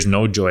like, there's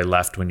no joy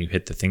left when you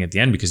hit the thing at the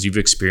end because you've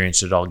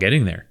experienced it all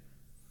getting there.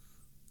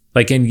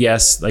 Like, and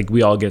yes, like,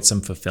 we all get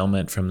some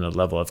fulfillment from the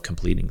level of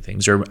completing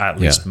things, or at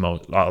least a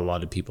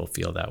lot of people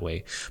feel that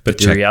way. But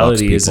the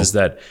reality is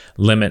that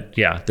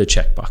the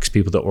checkbox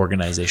people, the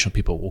organizational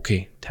people,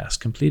 okay,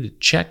 task completed,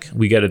 check.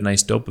 We get a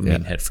nice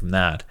dopamine hit from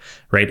that,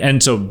 right?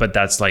 And so, but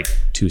that's like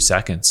 2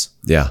 seconds.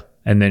 Yeah.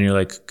 And then you're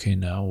like, okay,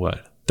 now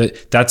what?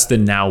 That's the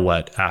now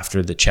what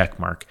after the check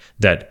mark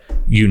that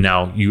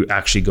you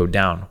actually go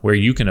down, where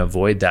you can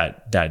avoid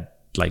that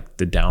like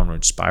the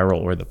downward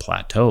spiral or the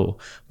plateau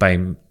by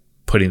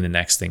putting the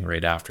next thing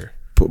right after.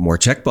 Put more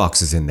check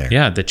boxes in there.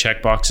 Yeah, the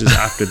check boxes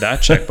after that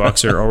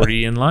checkbox are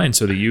already in line,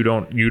 so that you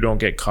don't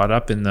get caught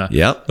up in the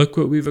look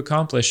what we've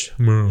accomplished.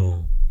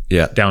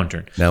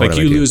 Downturn. Now like,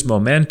 you lose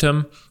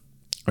momentum.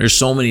 There's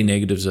so many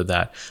negatives of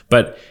that.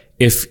 But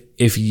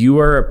if you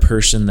are a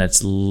person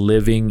that's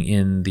living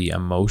in the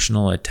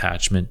emotional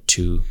attachment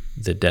to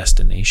the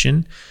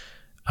destination,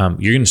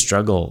 you're going to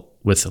struggle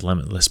with the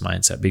limitless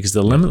mindset, because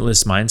the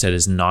limitless mindset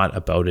is not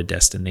about a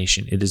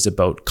destination. It is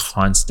about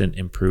constant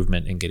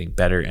improvement and getting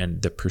better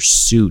and the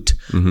pursuit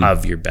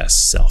of your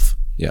best self.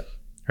 Yeah.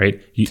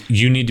 Right.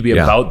 You need to be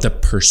about the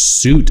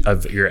pursuit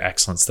of your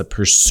excellence, the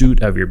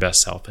pursuit of your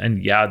best self.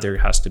 And there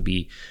has to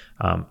be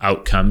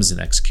outcomes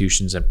and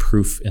executions and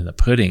proof in the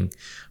pudding,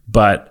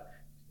 but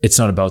it's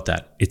not about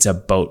that. It's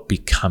about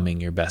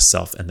becoming your best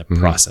self and the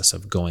process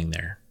of going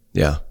there.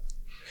 Yeah.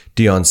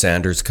 Deion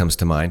Sanders comes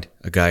to mind,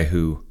 a guy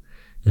who,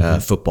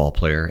 football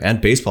player and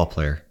baseball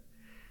player,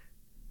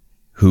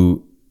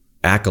 who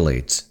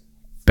accolades,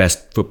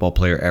 best football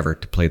player ever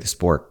to play the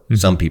sport.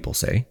 Some people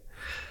say,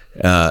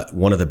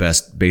 one of the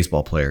best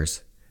baseball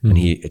players, and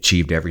he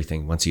achieved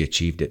everything. Once he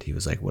achieved it, he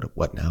was like,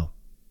 what now?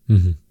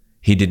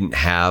 He didn't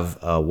have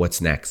what's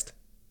next.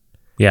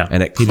 Yeah.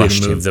 And it crushed him. He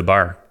didn't move the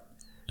bar,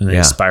 and then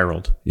he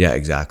spiraled. Yeah,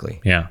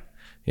 exactly. Yeah.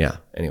 Yeah.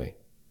 Anyway.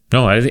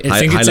 No, I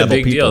think it's a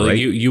big deal. Right?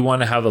 You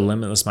want to have a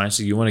limitless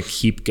mindset. You want to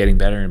keep getting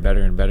better and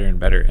better and better and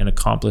better and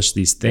accomplish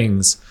these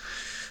things.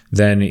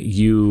 Then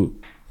you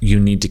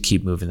need to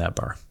keep moving that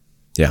bar.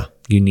 Yeah.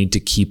 You need to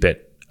keep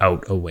it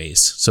out a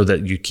ways so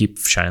that you keep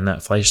shining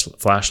that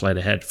flashlight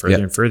ahead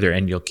further and further,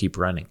 and you'll keep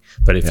running.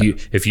 But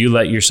if you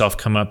let yourself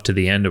come up to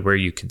the end of where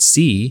you can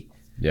see,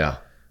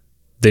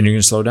 then you're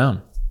going to slow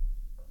down,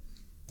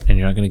 and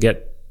you're not going to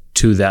get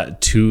to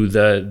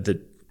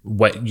the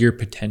what your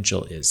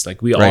potential is.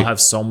 Like we all have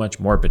so much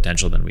more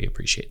potential than we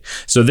appreciate.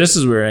 So this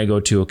is where I go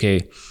to,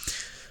 okay,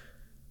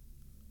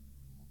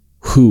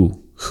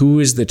 who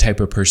is the type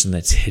of person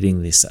that's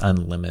hitting this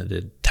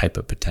unlimited type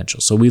of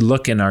potential? So we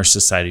look in our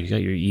society, you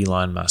got your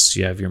Elon Musks,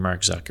 you have your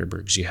Mark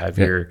Zuckerbergs, you have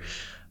your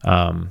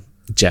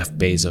Jeff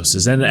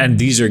Bezoses, and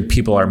these are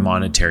people are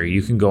monetary.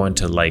 You can go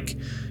into like,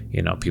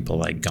 you know, people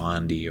like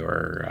Gandhi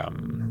or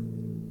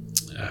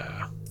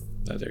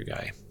the other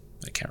guy,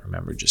 I can't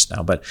remember just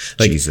now, but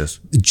like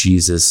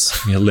Jesus,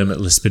 you know,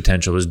 limitless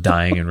potential was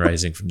dying and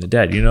rising from the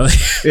dead, you know.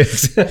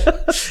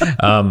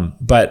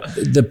 But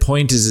the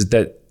point is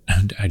that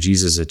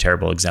Jesus is a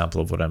terrible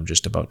example of what I'm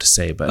just about to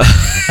say, but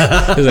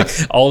like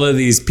all of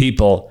these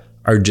people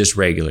are just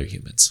regular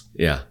humans.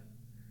 Yeah.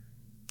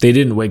 They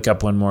didn't wake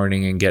up one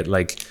morning and get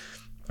like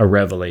a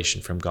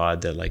revelation from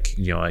God that like,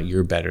 you know,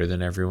 you're better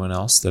than everyone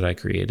else that I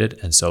created.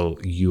 And so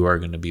you are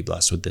going to be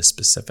blessed with this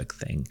specific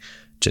thing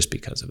just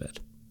because of it.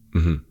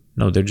 Mm-hmm.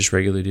 No, they're just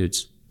regular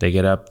dudes. They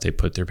get up, they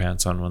put their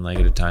pants on one leg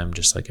at a time,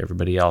 just like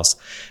everybody else.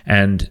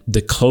 And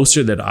the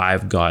closer that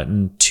I've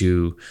gotten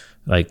to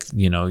like,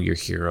 you know, your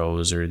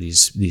heroes or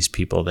these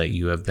people that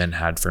you have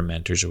had for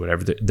mentors or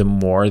whatever, the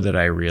more that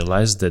I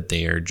realize that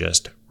they are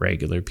just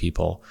regular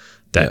people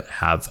that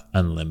have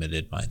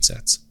unlimited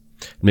mindsets.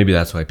 Maybe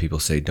that's why people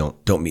say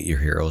don't meet your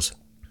heroes.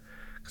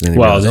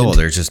 Well,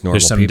 they're just normal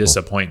people. There's some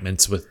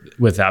disappointments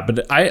with that,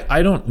 but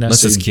I don't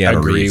necessarily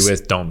agree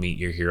with don't meet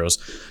your heroes,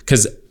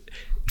 because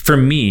for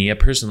me, a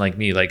person like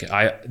me, like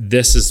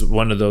this is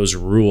one of those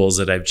rules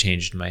that I've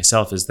changed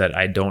myself, is that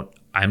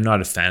I'm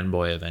not a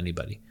fanboy of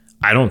anybody.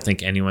 I don't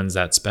think anyone's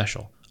that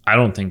special. I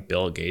don't think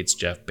Bill Gates,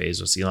 Jeff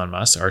Bezos, Elon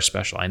Musk are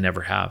special. I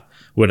never have.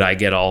 Would I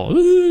get all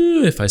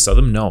if I saw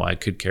them? No, I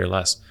could care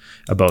less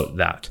about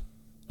that.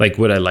 Like,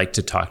 would I like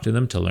to talk to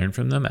them, to learn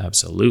from them?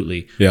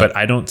 Absolutely. Yeah. But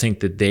I don't think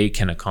that they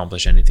can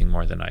accomplish anything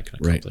more than I can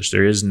accomplish. Right.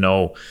 There is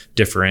no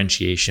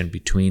differentiation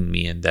between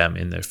me and them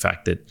in the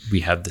fact that we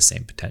have the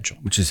same potential.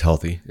 Which is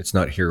healthy. It's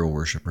not hero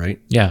worship,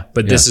 right? Yeah.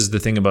 But this is the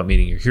thing about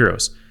meeting your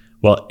heroes.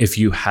 Well, if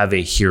you have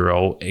a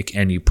hero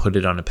and you put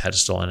it on a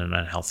pedestal in an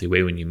unhealthy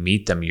way, when you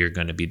meet them, you're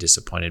going to be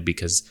disappointed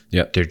because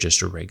they're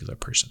just a regular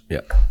person.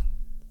 Yeah.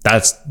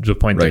 That's the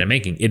point that I'm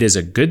making. It is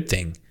a good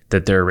thing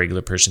that they're a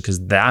regular person,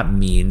 because that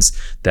means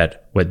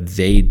that what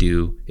they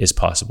do is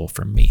possible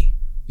for me.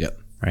 Yep.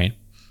 Right?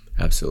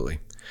 Absolutely.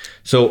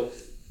 So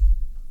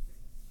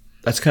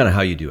that's kind of how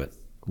you do it.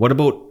 What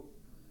about,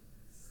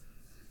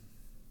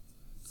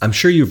 I'm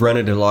sure you've run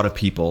into a lot of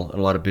people, a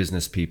lot of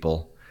business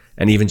people,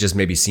 and even just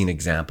maybe seen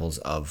examples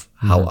of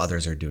how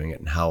others are doing it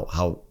and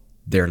how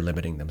they're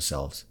limiting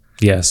themselves.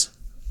 Yes.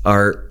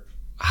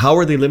 How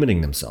are they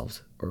limiting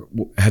themselves? Or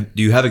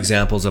do you have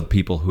examples of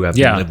people who have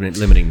been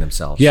limiting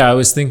themselves? Yeah, I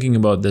was thinking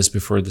about this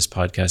before this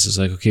podcast. It's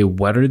like, okay,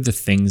 what are the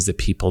things that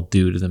people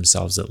do to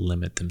themselves that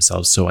limit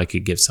themselves? So I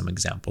could give some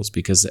examples,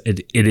 because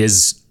it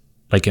is,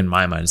 like, in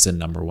my mind, it's the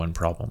number one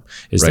problem,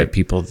 is that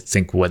people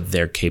think what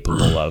they're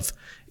capable of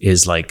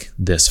is like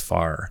this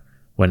far,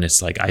 when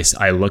it's like,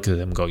 I look at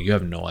them and go, you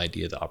have no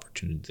idea the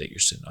opportunity that you're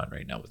sitting on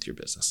right now with your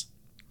business.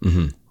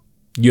 Mm-hmm.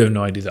 You have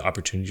no idea the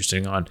opportunity you're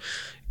sitting on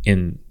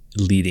in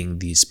leading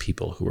these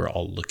people who are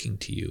all looking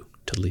to you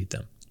to lead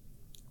them.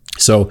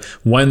 So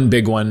one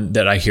big one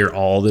that I hear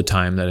all the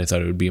time that I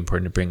thought it would be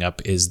important to bring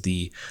up is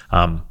the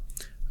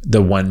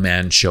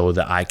one-man show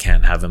that I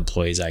can't have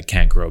employees, I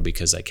can't grow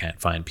because I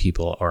can't find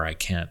people, or I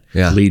can't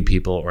lead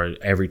people, or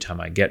every time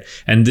I get.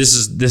 And this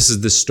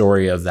is the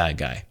story of that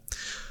guy.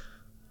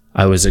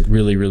 I was like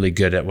really, really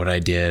good at what I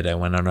did. I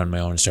went out on my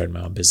own and started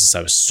my own business.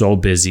 I was so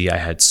busy. I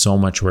had so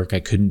much work. I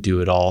couldn't do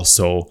it all.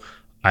 So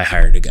I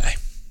hired a guy.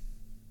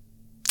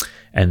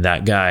 And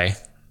that guy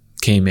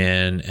came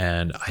in,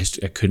 and I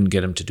couldn't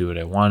get him to do what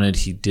I wanted.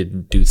 He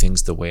didn't do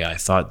things the way I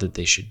thought that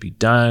they should be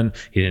done.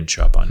 He didn't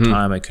show up on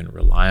time. I couldn't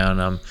rely on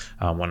him.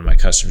 One of my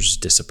customers was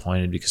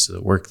disappointed because of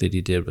the work that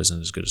he did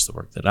wasn't as good as the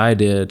work that I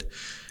did.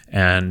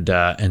 And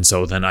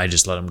so then I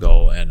just let him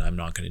go, and I'm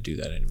not going to do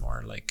that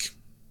anymore. Like,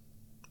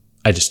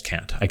 I just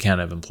can't. I can't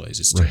have employees.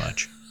 It's too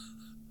much.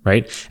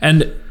 Right?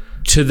 And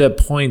to the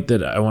point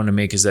that I want to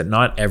make is that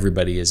not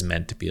everybody is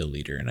meant to be a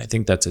leader. And I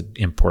think that's an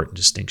important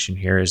distinction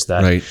here, is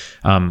that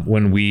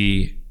when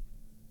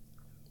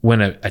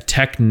a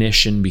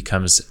technician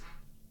becomes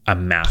a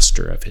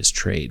master of his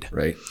trade,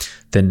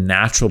 the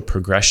natural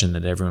progression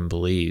that everyone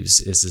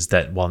believes is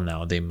that, well,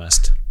 now they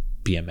must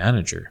be a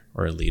manager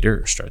or a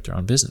leader or start their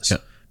own business. Yeah.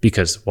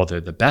 Because, well,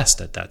 they're the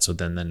best at that. So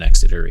then the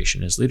next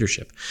iteration is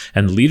leadership.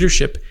 And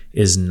leadership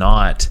is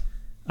not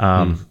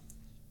the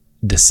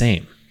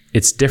same.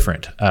 It's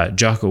different.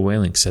 Jocko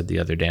Willink said the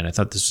other day, and I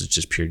thought this was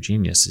just pure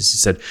genius, is he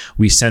said,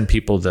 we send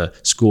people to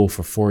school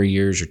for 4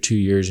 years or 2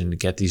 years and to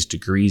get these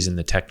degrees in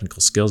the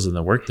technical skills and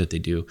the work that they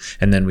do,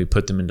 and then we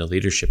put them into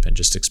leadership and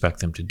just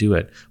expect them to do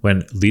it,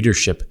 when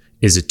leadership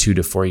is a 2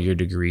 to 4 year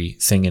degree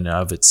thing in and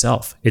of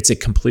itself. It's a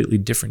completely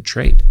different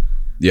trade.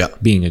 Yeah.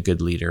 Being a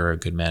good leader or a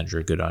good manager,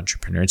 a good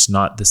entrepreneur. It's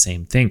not the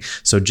same thing.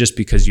 So just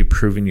because you've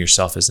proven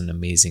yourself as an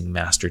amazing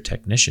master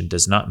technician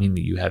does not mean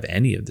that you have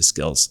any of the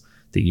skills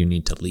that you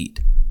need to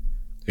lead.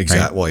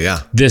 Exactly. Right? Well,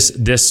 yeah. This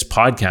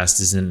podcast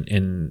is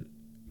in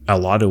a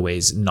lot of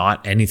ways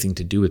not anything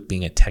to do with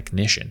being a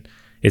technician.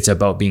 It's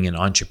about being an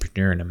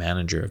entrepreneur and a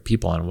manager of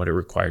people and what it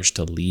requires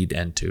to lead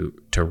and to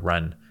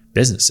run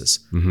businesses.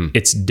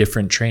 It's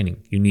different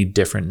training. You need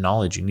different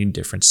knowledge. You need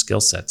different skill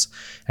sets.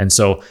 And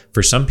so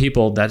for some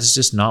people, that is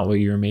just not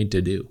what you're made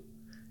to do.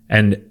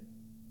 And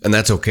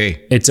that's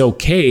okay. It's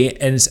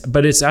okay.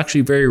 But it's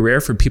actually very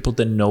rare for people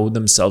to know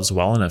themselves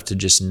well enough to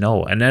just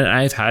know. And then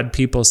I've had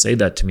people say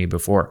that to me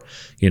before.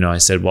 I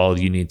said, well,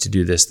 you need to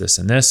do this, this,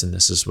 and this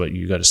is what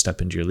you got to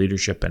step into your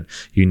leadership, and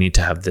you need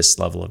to have this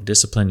level of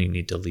discipline. You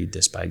need to lead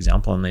this by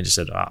example. And they just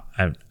said,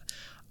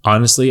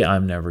 honestly,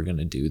 I'm never going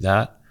to do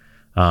that.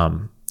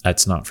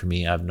 That's not for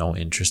me. I have no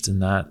interest in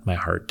that. My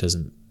heart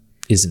isn't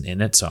in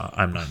it, so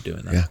I'm not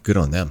doing that. Yeah, good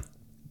on them.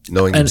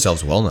 Knowing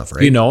themselves well enough,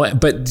 right?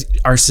 But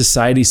our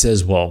society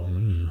says, well,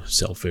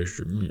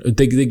 selfish.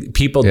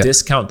 People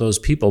discount those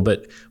people,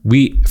 but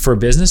for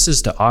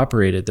businesses to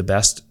operate at the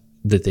best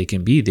that they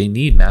can be, they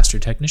need master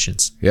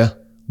technicians. Yeah.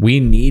 We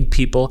need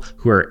people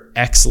who are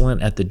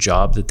excellent at the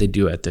job that they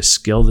do, at the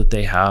skill that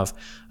they have,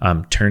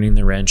 turning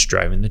the wrench,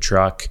 driving the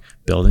truck,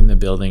 building the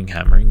building,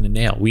 hammering the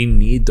nail. We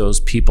need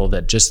those people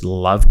that just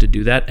love to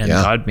do that. And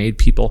God made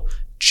people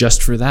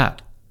just for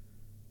that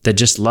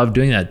just love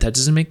doing that. That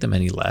doesn't make them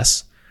any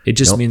less. It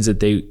just means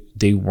that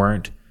they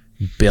weren't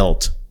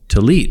built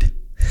to lead.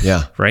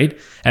 Yeah. Right.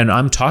 And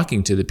I'm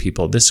talking to the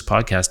people. This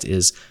podcast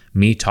is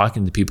me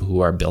talking to people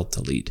who are built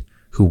to lead,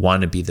 who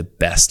want to be the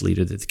best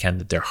leader that they can,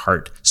 that their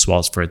heart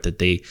swells for it, that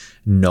they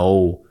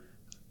know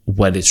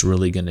what it's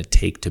really going to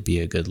take to be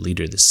a good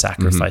leader, the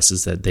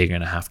sacrifices that they're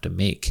going to have to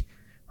make.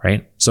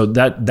 Right. So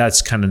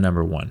that's kind of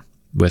number one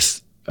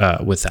with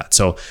that.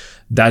 So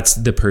that's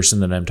the person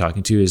that I'm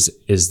talking to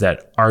is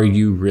that, are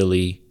you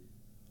really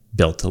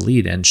built to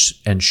lead,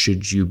 and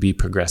should you be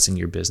progressing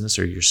your business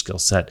or your skill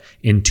set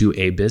into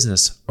a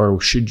business,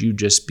 or should you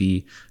just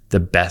be the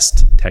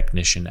best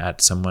technician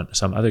at some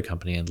other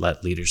company and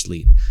let leaders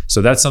lead?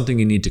 So that's something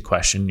you need to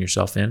question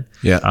yourself in.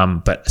 Yeah.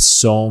 But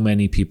so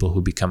many people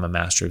who become a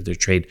master of their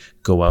trade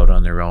go out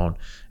on their own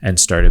and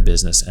start a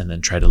business and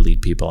then try to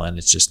lead people, and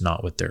it's just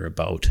not what they're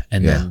about.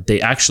 And then they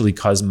actually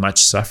cause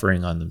much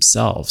suffering on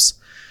themselves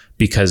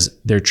because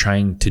they're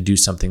trying to do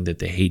something that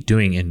they hate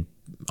doing in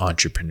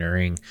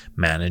entrepreneuring,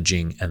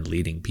 managing, and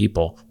leading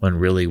people, when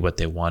really what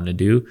they want to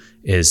do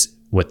is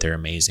what they're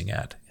amazing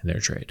at in their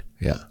trade.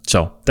 Yeah.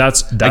 So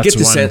that's I get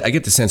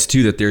the sense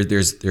too that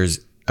there's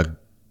a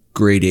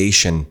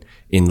gradation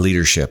in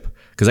leadership,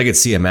 because I could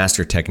see a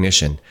master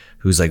technician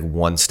who's like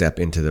one step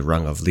into the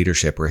rung of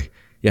leadership where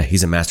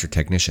he's a master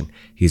technician.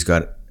 He's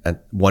got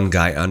one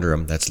guy under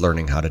him that's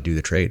learning how to do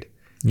the trade.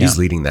 He's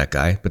leading that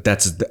guy, but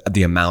that's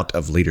the amount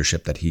of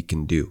leadership that he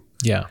can do.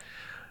 Yeah.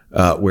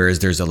 Whereas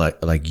there's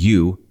like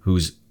you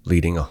who's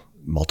leading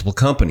multiple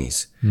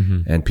companies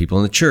and people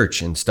in the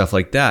church and stuff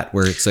like that,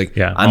 where it's like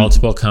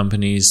multiple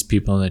companies,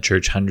 people in the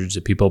church, hundreds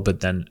of people. But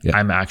then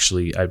I'm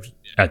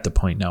at the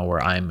point now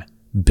where I'm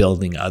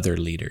building other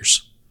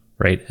leaders,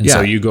 right? And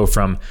so you go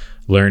from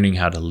learning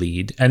how to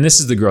lead, and this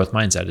is the growth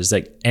mindset, is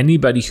like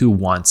anybody who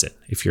wants it,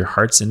 if your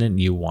heart's in it and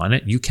you want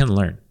it, you can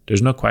learn.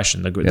 There's no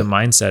question. The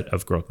mindset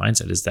of growth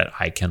mindset is that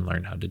I can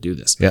learn how to do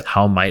this. Yeah.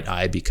 How might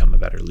I become a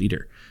better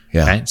leader?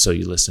 Yeah. Right? So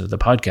you listen to the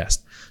podcast.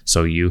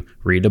 So you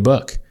read a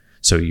book.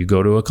 So you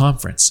go to a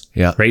conference.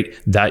 Yeah. Right?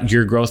 That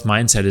your growth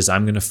mindset is,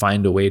 I'm going to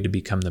find a way to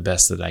become the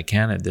best that I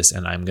can at this,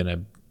 and I'm going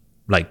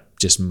to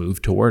just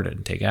move toward it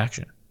and take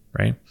action.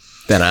 Right?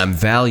 That I'm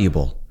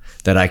valuable.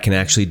 That I can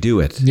actually do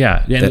it.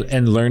 Yeah.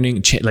 And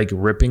learning,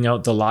 ripping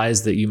out the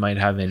lies that you might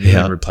have in you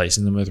and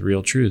replacing them with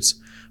real truths.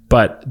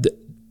 But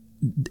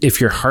if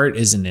your heart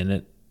isn't in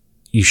it,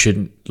 you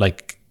shouldn't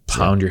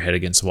pound your head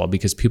against the wall,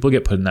 because people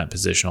get put in that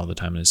position all the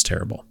time, and it's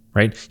terrible,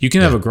 right? You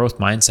can have a growth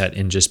mindset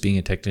in just being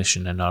a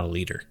technician and not a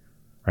leader,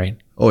 right?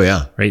 Oh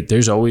yeah. Right.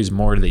 There's always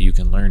more that you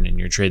can learn in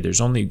your trade.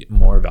 There's only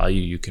more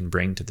value you can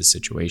bring to the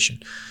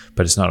situation,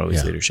 but it's not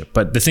always leadership.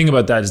 But the thing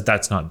about that is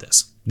that's not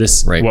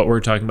this. What we're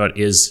talking about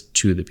is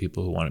to the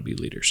people who want to be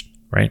leaders,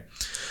 right?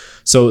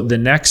 So the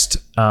next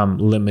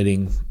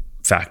limiting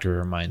factor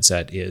or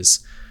mindset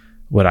is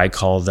what I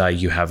call that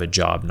you have a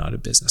job, not a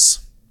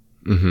business.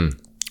 Mm-hmm.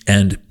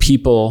 And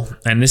people,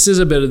 and this is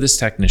a bit of this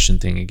technician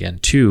thing again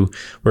too,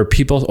 where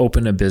people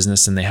open a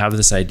business and they have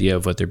this idea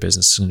of what their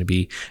business is going to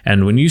be.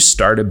 And when you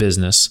start a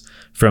business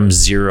from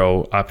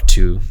zero up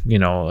to,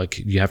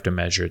 you have to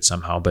measure it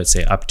somehow, but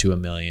say up to 1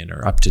 million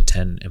or up to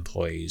 10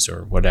 employees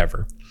or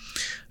whatever,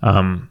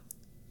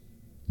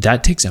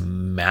 that takes a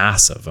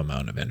massive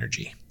amount of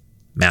energy.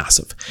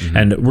 Massive. Mm-hmm.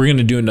 And we're going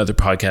to do another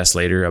podcast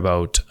later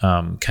about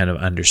kind of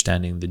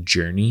understanding the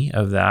journey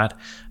of that.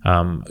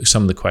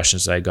 Some of the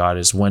questions I got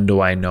is, when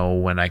do I know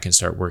when I can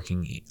start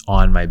working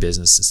on my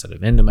business instead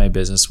of into my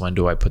business? When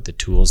do I put the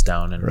tools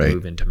down and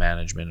move into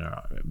management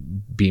or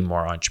be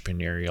more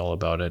entrepreneurial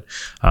about it?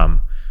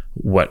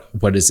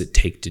 what does it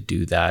take to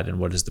do that, and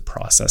what is the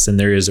process? And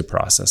there is a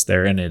process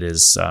there, and it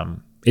is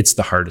it's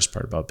the hardest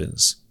part about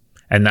business,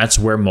 and that's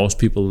where most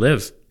people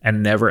live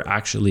and never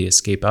actually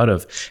escape out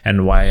of.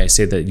 And why I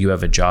say that you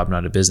have a job,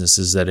 not a business,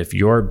 is that if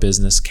your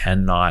business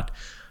cannot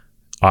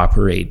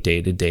operate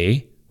day to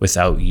day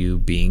without you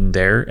being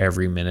there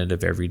every minute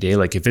of every day,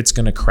 like if it's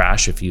going to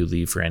crash if you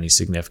leave for any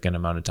significant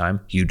amount of time,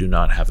 you do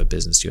not have a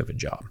business, you have a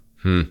job.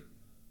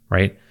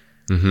 Right?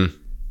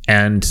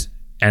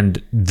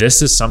 And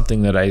this is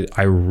something that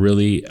I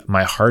really,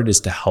 my heart is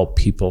to help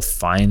people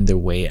find their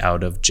way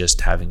out of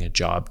just having a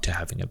job to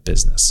having a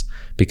business,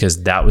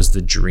 because that was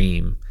the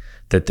dream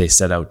that they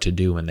set out to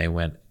do when they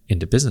went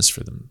into business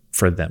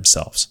for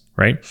themselves,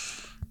 right?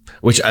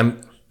 Which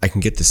I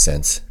can get the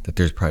sense that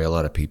there's probably a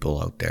lot of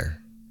people out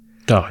there,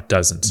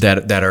 dozens,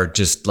 that are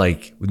just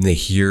like, when they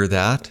hear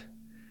that,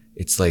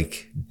 it's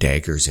like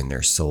daggers in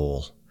their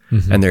soul.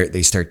 And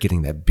they start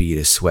getting that bead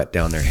of sweat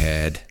down their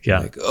head. Yeah.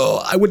 Like,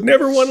 oh, I would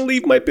never want to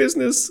leave my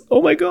business.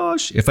 Oh my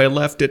gosh. If I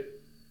left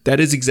it, that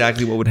is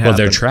exactly what would happen. Well,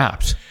 they're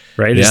trapped,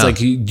 right? Yeah. It's like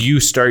you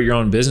start your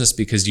own business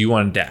because you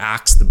wanted to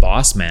axe the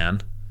boss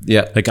man.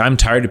 Yeah. Like, I'm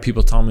tired of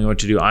people telling me what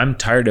to do. I'm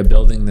tired of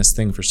building this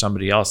thing for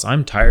somebody else.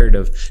 I'm tired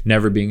of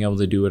never being able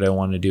to do what I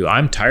want to do.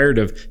 I'm tired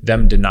of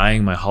them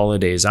denying my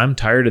holidays. I'm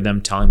tired of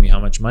them telling me how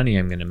much money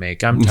I'm going to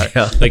make. I'm tired.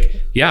 Yeah.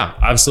 Like, yeah,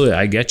 absolutely.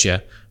 I get you.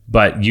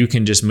 But you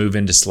can just move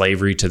into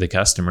slavery to the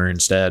customer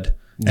instead,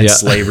 and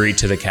slavery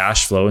to the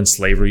cash flow, and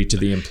slavery to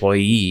the employee.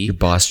 Your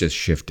boss just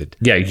shifted.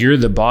 Yeah, you're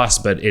the boss,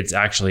 but it's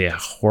actually a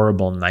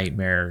horrible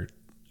nightmare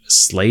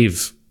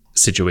slave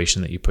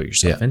situation that you put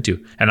yourself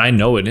into. And I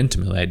know it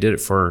intimately. I did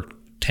it for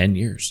 10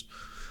 years,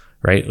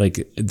 right?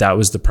 Like, that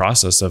was the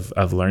process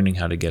of learning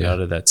how to get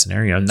out of that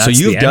scenario. And that's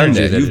so you've done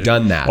that. You've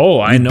done that. Oh,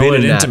 I You've know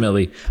it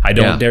intimately. That. I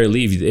don't dare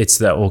leave. It's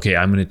that, okay,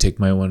 I'm going to take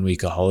my 1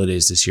 week of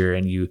holidays this year,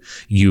 and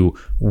you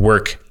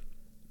work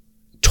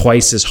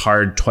twice as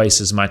hard, twice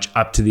as much,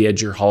 up to the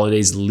edge of your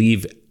holidays,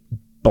 leave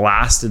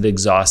blasted,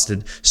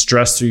 exhausted,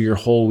 stress through your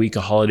whole week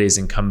of holidays,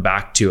 and come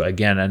back to,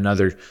 again,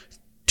 another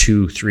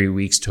 2-3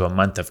 weeks to a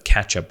month of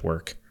catch-up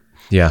work.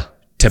 Yeah.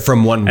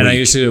 From 1 week. And I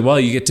used to say, well,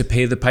 you get to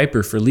pay the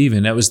piper for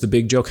leaving. That was the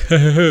big joke.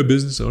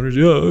 Business owners,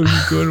 you're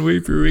going away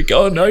for a week.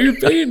 Oh, now you're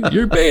paying.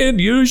 You're paying.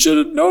 You should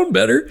have known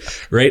better,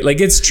 right?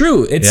 Like, it's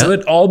true. It's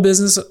what all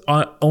business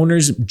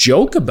owners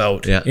joke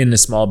about in the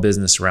small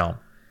business realm,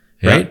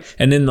 right? Yeah.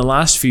 And in the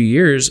last few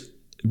years,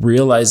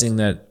 realizing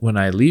that when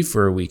I leave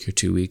for a week or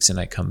 2 weeks and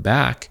I come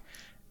back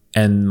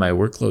and my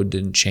workload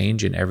didn't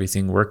change and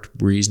everything worked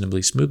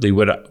reasonably smoothly,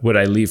 would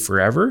I leave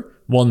forever?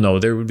 Well, no,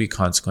 there would be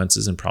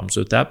consequences and problems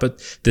with that, but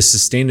the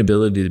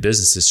sustainability of the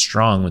business is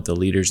strong with the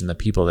leaders and the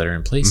people that are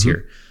in place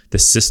here. The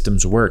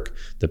systems work.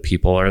 The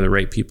people are the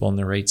right people in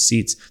the right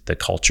seats. The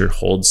culture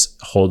holds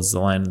the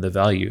line of the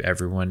value.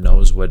 Everyone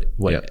knows what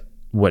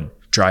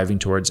driving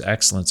towards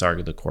excellence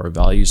are the core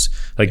values.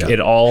 Like,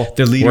 it all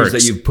the leaders works.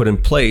 that you've put in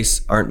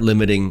place aren't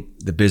limiting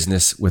the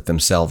business with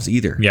themselves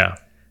either. Yeah.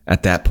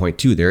 At that point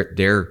too,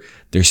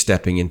 they're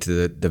stepping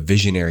into the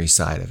visionary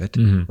side of it,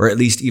 or at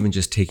least even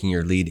just taking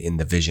your lead in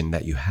the vision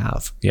that you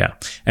have. Yeah.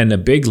 And the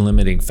big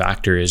limiting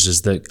factor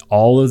is that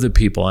all of the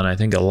people, and I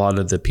think a lot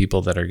of the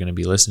people that are going to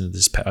be listening to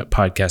this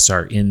podcast,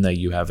 are in the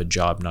you have a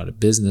job, not a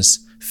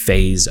business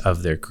phase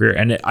of their career.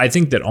 And I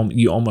think that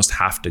you almost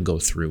have to go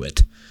through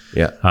it.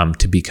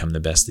 To become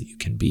the best that you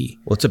can be.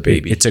 Well, it's a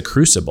baby. It's a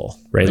crucible,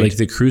 right? Like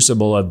the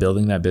crucible of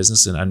building that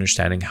business and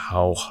understanding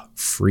how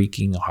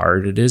freaking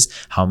hard it is,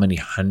 how many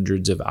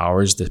hundreds of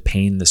hours, the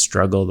pain, the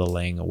struggle, the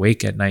laying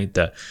awake at night,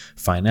 the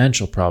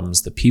financial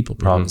problems, the people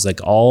problems,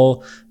 like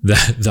all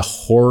the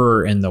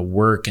horror and the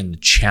work and the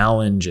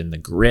challenge and the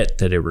grit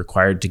that it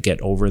required to get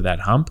over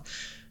that hump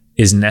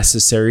is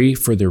necessary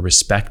for the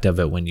respect of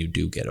it when you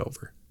do get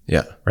over.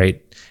 Yeah.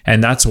 Right.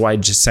 And that's why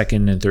just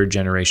second and third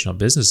generational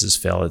businesses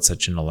fail at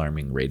such an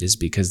alarming rate, is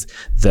because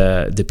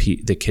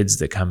the kids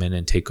that come in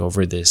and take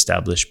over the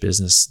established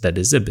business that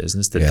is a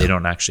business that they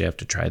don't actually have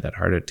to try that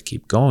harder to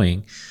keep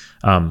going,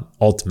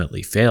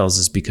 ultimately fails,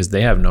 is because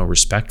they have no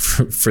respect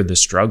for the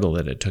struggle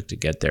that it took to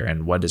get there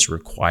and what is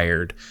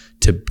required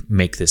to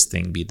make this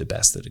thing be the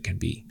best that it can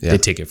be. They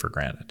take it for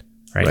granted.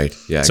 Right.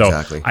 Yeah, so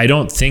exactly. I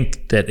don't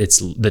think that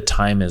the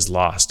time is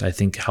lost. I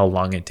think how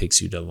long it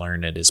takes you to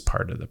learn it is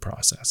part of the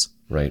process.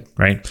 Right.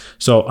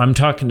 So I'm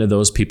talking to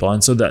those people.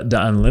 And so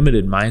the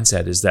unlimited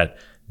mindset is that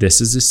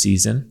this is a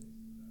season.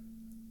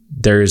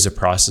 There is a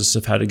process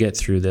of how to get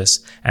through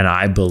this. And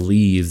I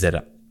believe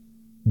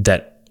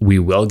that we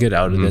will get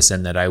out of this,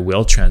 and that I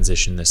will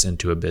transition this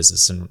into a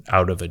business and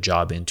out of a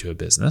job into a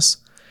business,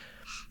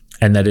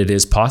 and that it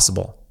is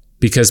possible.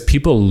 Because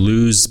people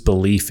lose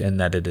belief in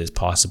that it is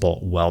possible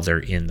while they're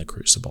in the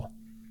crucible.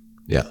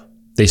 Yeah.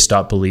 They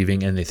stop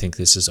believing and they think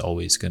this is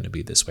always going to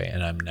be this way,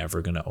 and I'm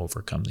never going to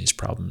overcome these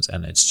problems,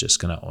 and it's just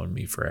going to own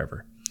me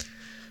forever.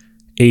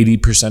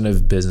 80%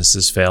 of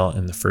businesses fail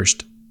in the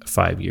first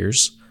 5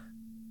 years.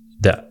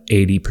 The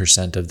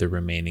 80% of the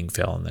remaining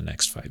fail in the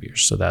next 5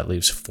 years. So that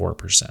leaves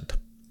 4%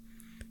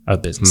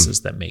 of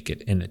businesses that make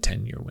it in a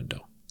 10-year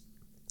window.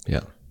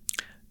 Yeah.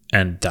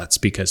 And that's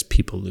because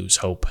people lose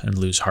hope and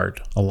lose heart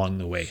along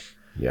the way.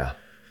 Yeah.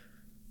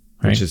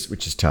 Right?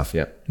 Which is tough.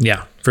 Yeah.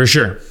 Yeah, for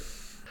sure.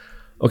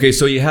 Okay.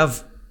 So you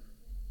have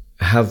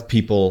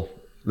people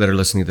that are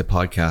listening to the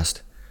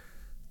podcast.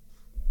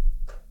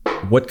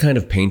 What kind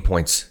of pain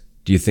points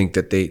do you think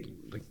that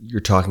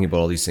you're talking about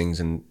all these things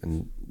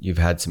and you've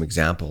had some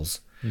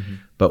examples,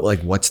 but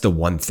like, what's the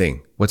one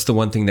thing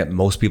that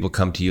most people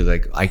come to you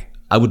like,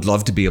 I would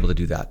love to be able to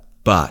do that,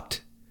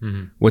 but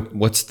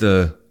what's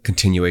the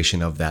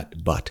continuation of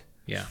that but?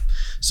 Yeah.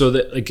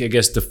 So I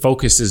guess the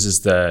focus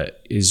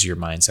is your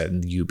mindset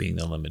and you being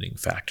the limiting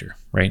factor,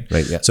 right?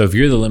 Right. Yeah. So if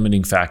you're the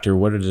limiting factor,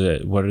 what are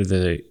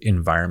the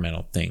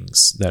environmental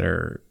things that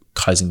are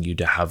causing you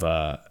to have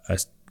a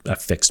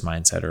fixed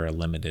mindset or a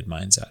limited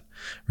mindset,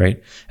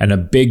 right? And a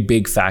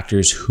big factor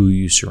is who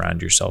you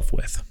surround yourself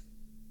with.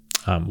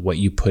 What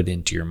you put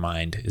into your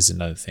mind is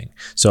another thing.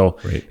 So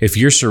if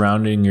you're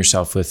surrounding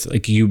yourself with,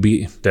 like,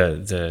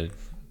 the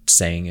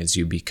saying is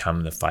you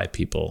become the 5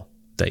 people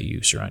that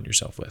you surround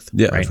yourself with.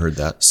 Yeah, right? I've heard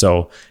that.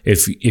 So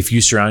if you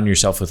surround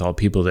yourself with all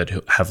people that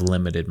have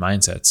limited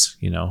mindsets,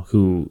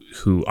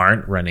 who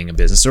aren't running a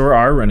business or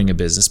are running a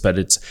business, but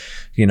it's,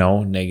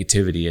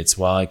 negativity. It's,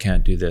 well, I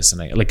can't do this.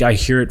 And I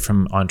hear it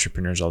from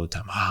entrepreneurs all the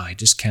time. I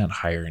just can't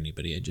hire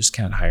anybody. We just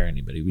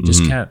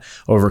can't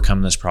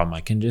overcome this problem. I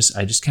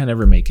just can't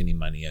ever make any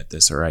money at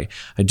this. Or I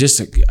just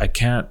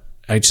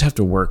have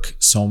to work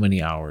so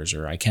many hours,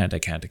 or I can't.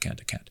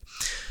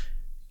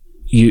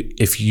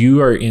 If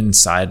you are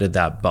inside of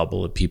that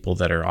bubble of people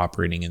that are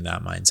operating in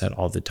that mindset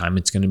all the time,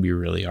 it's going to be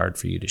really hard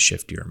for you to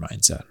shift your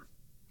mindset.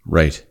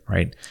 Right.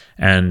 Right.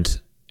 And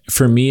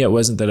for me, it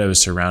wasn't that I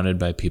was surrounded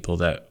by people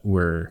that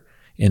were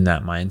in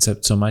that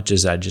mindset so much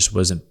as I just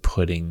wasn't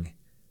putting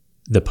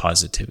the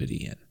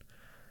positivity in.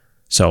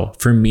 So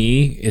for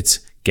me, it's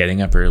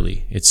getting up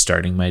early. It's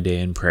starting my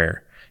day in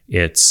prayer.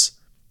 It's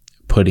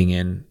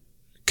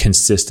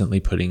consistently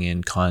putting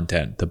in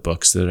content, the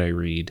books that I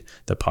read,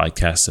 the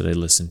podcasts that I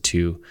listen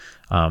to,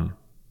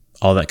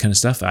 all that kind of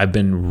stuff. I've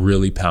been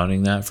really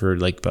pounding that for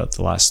about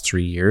the last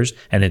 3 years,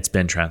 and it's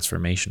been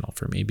transformational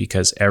for me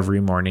because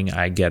every morning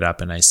I get up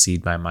and I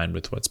seed my mind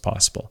with what's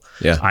possible.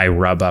 Yeah. I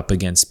rub up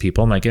against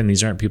people, and again,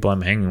 these aren't people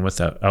I'm hanging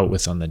out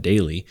with on the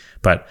daily,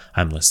 but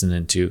I'm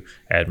listening to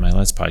Ed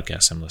Milet's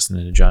podcast. I'm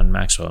listening to John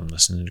Maxwell. I'm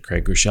listening to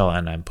Craig Rochelle,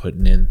 and I'm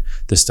putting in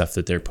the stuff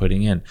that they're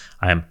putting in.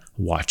 I'm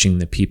watching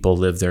the people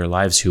live their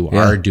lives who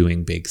are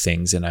doing big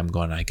things, and I'm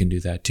going, I can do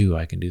that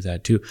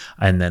too.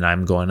 And then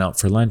I'm going out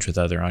for lunch with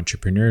other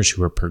entrepreneurs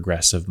who are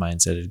progressive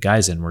mindseted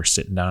guys, and we're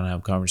sitting down and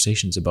have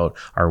conversations about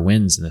our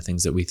wins and the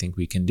things that we think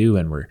we can do,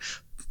 and we're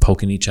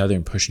poking each other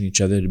and pushing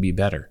each other to be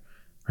better.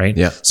 Right.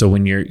 Yeah. So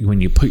when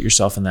you put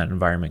yourself in that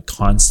environment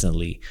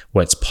constantly,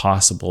 what's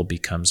possible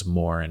becomes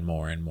more and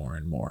more and more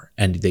and more.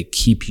 And they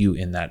keep you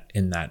in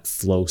that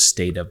flow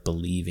state of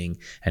believing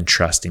and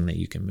trusting that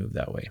you can move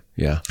that way.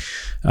 Yeah.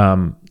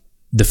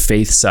 The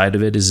faith side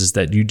of it is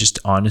that you just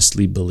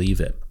honestly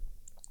believe it.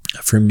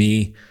 For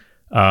me,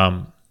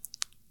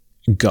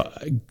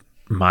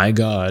 my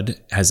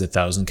God has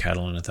 1,000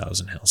 cattle on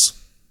 1,000 hills.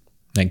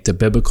 Like, the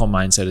biblical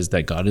mindset is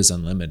that God is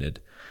unlimited,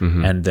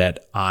 and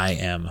that I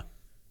am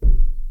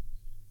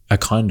a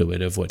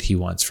conduit of what he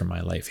wants for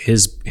my life.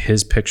 His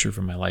picture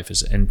for my life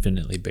is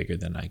infinitely bigger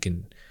than I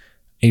can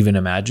even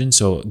imagine.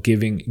 So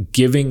giving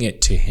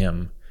it to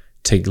him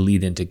to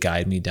lead and to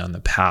guide me down the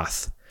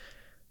path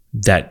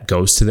that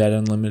goes to that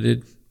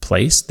unlimited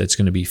place, that's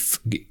going to be,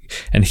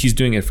 and he's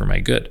doing it for my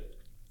good.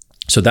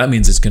 So that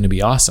means it's going to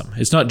be awesome.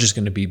 It's not just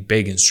going to be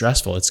big and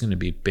stressful. It's going to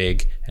be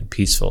big and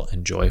peaceful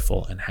and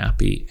joyful and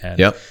happy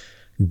and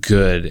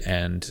good.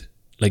 And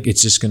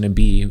it's just going to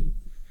be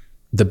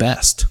the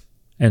best.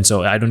 And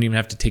so I don't even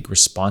have to take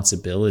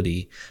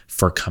responsibility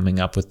for coming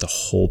up with the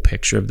whole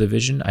picture of the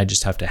vision. I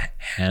just have to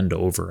hand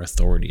over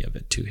authority of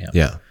it to him.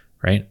 Yeah.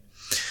 Right.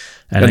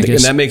 And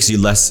that makes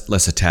you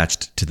less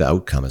attached to the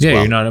outcome as well. Yeah.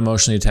 You're not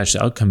emotionally attached to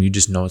the outcome. You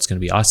just know it's going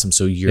to be awesome.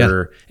 So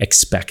you're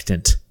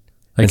expectant.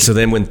 And so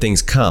then when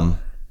things come,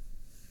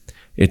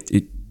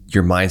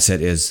 your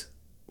mindset is,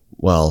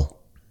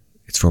 well,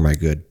 it's for my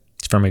good.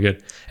 It's for my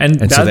good.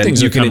 And so then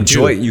things you can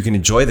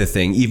enjoy the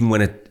thing even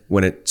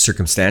when it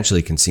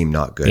circumstantially can seem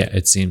not good. Yeah,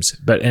 it seems.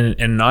 But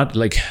and not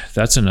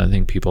that's another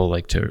thing people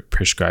like to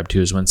prescribe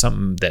to is when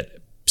something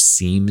that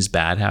seems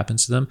bad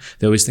happens to them,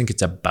 they always think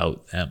it's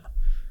about them.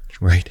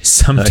 Right.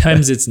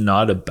 Sometimes it's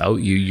not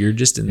about you. You're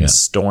just in the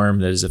storm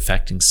that is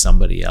affecting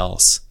somebody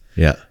else.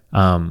 Yeah.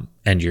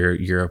 And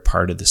you're a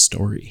part of the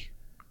story.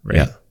 Right.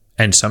 Yeah.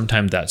 And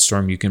sometimes that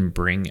storm, you can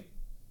bring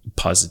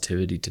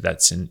positivity to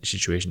that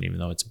situation, even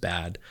though it's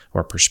bad,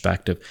 or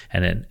perspective.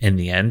 And in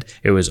the end,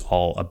 it was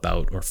all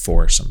about or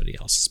for somebody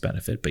else's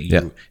benefit, but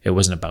it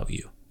wasn't about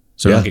you.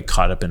 So don't get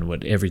caught up in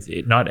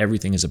not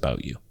everything is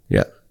about you.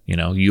 Yeah.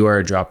 You are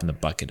a drop in the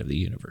bucket of the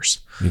universe.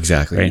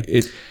 Exactly.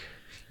 Right?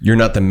 You're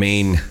not the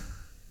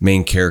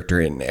main character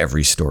in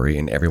every story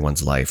in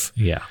everyone's life.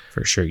 Yeah,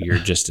 for sure. You're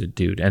just a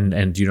dude,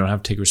 and you don't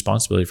have to take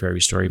responsibility for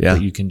every story,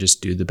 but you can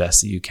just do the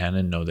best that you can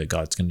and know that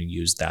God's going to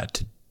use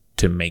that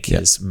to make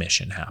his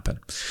mission happen.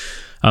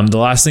 The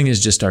last thing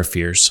is just our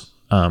fears.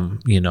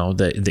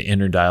 The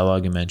inner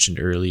dialogue I mentioned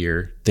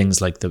earlier,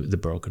 things like the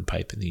broken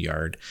pipe in the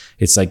yard.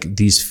 It's like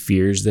these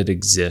fears that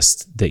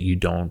exist that you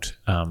don't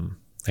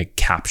like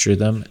capture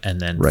them and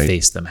then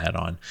face them head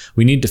on.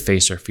 We need to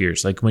face our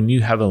fears. Like when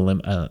you have a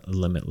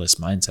limitless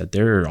mindset,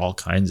 there are all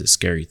kinds of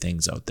scary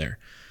things out there,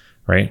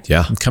 right?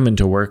 Yeah. You come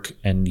into work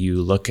and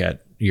you look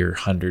at your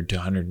 100 to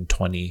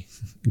 120,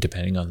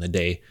 depending on the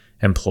day,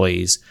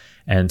 employees.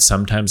 And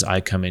sometimes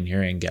I come in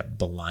here and get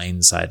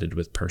blindsided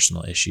with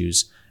personal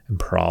issues and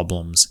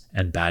problems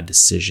and bad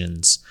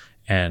decisions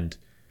and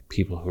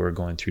people who are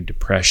going through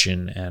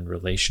depression and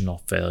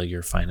relational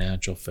failure,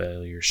 financial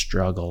failure,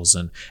 struggles,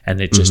 and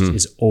it just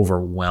is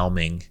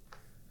overwhelming,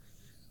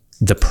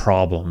 the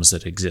problems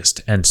that exist.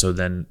 And so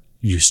then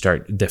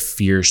the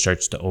fear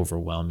starts to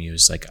overwhelm you.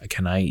 It's like,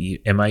 am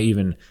I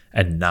even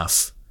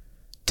enough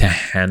to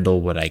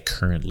handle what I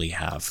currently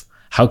have?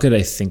 How could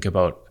I think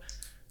about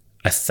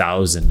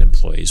 1,000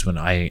 employees when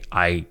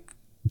I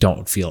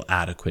don't feel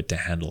adequate to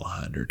handle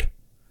 100?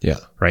 Yeah.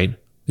 Right?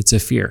 It's a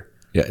fear.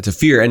 Yeah, it's a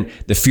fear, and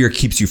the fear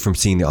keeps you from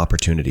seeing the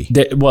opportunity.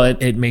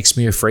 It makes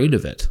me afraid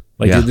of it.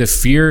 Like the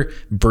fear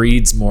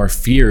breeds more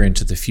fear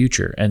into the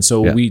future. And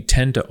so we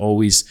tend to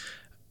always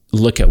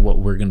look at what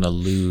we're going to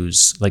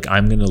lose. Like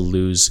I'm going to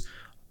lose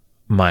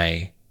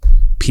my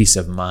peace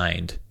of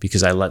mind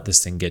because I let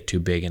this thing get too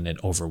big and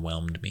it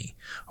overwhelmed me.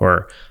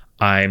 Or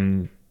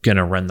I'm going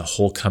to run the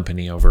whole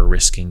company over,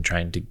 risking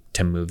trying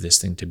to move this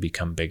thing to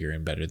become bigger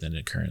and better than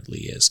it currently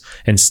is.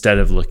 Instead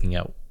of looking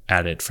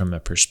at it from a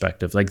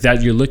perspective like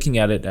that, you're looking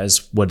at it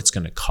as what it's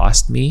going to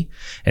cost me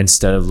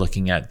instead of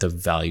looking at the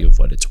value of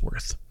what it's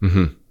worth,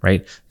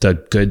 right? The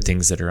good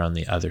things that are on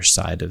the other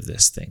side of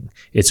this thing,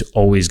 it's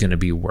always going to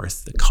be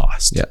worth the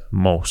cost.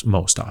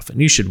 Most often.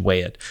 You should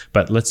weigh it,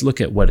 but let's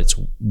look at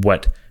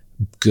what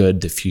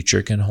good the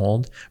future can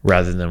hold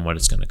rather than what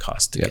it's going to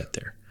cost to get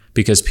there.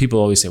 Because people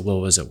always say, well,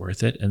 was it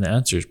worth it? And the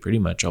answer is pretty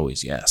much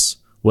always yes.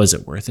 Was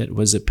it worth it?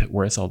 Was it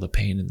worth all the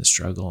pain and the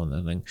struggle and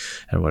the thing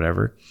and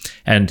whatever?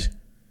 And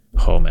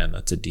oh man,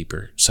 that's a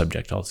deeper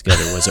subject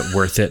altogether. Was it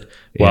worth it?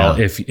 Well,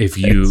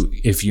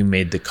 if you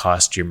made the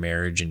cost your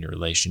marriage and your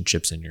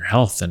relationships and your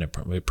health, then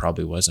it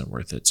probably wasn't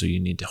worth it. So you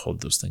need to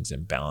hold those things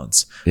in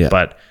balance. Yeah.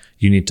 But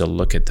you need to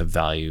look at the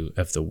value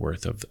of the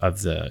worth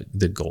of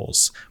the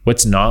goals.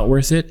 What's not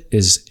worth it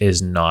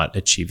is not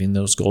achieving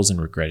those goals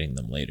and regretting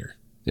them later.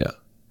 Yeah.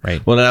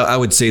 Right. Well, I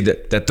would say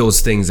that those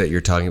things that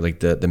you're talking, like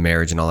the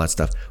marriage and all that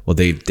stuff, well,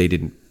 they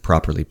didn't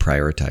properly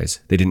prioritize.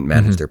 They didn't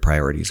manage their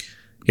priorities.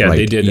 Yeah, right,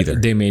 they did. Either.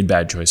 They made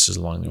bad choices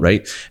along the way.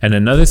 Right. And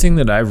another thing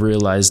that I've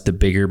realized, the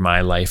bigger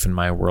my life and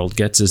my world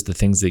gets, is the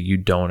things that you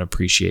don't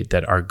appreciate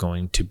that are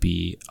going to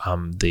be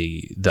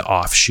the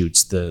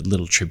offshoots, the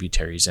little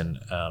tributaries and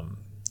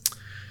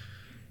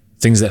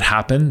things that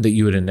happen that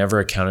you would have never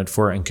accounted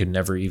for and could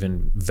never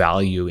even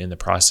value in the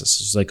process.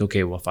 It's like,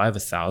 okay, well, if I have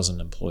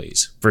 1,000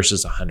 employees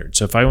versus 100.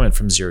 So if I went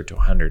from 0 to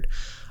 100,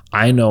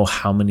 I know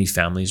how many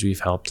families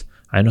we've helped.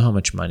 I know how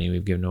much money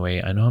we've given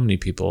away. I know how many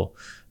people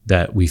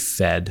that we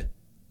fed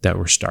that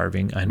were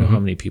starving. I know how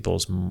many people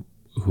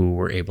who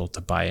were able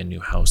to buy a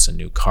new house, a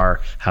new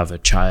car, have a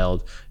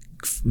child,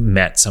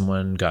 met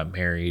someone, got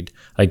married.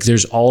 Like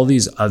there's all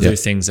these other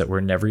things that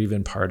were never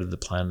even part of the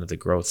plan of the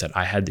growth that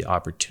I had the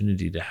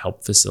opportunity to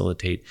help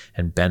facilitate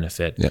and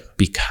benefit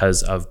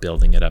because of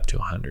building it up to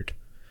 100.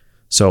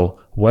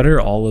 So what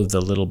are all of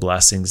the little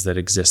blessings that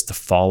exist, the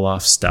fall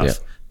off stuff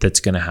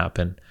that's going to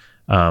happen?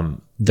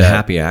 The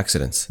happy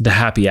accidents. The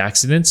happy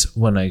accidents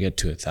when I get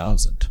to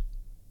 1,000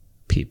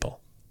 people.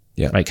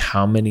 Yeah. Like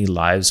how many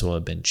lives will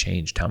have been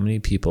changed? How many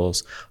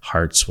people's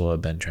hearts will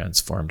have been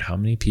transformed? How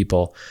many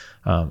people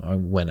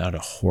went out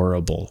of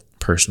horrible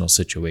personal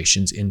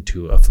situations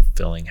into a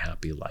fulfilling,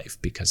 happy life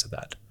because of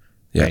that?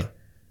 Yeah. Right?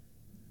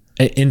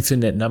 An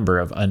infinite number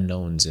of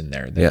unknowns in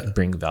there that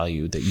bring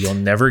value that you'll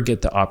never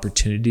get the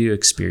opportunity to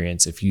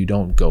experience if you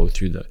don't go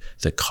through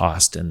the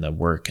cost and the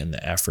work and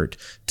the effort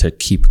to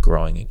keep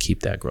growing and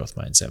keep that growth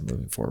mindset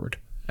moving forward.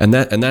 And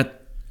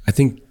that I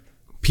think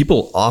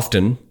people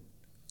often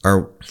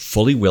are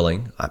fully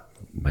willing,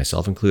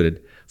 myself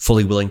included,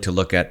 fully willing to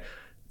look at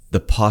the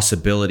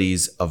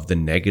possibilities of the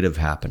negative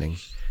happening,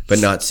 but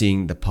not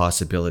seeing the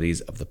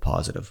possibilities of the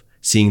positive,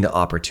 seeing the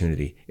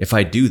opportunity. If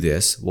I do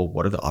this, well,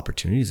 what are the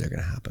opportunities that are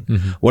going to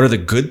happen? What are the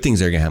good things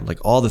that are going to happen?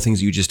 Like all the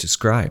things you just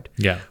described.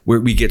 Yeah. Where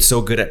we get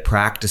so good at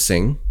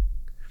practicing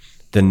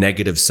the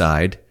negative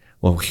side.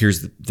 Well,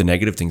 here's the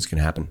negative things can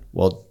happen.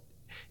 Well,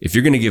 if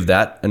you're going to give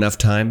that enough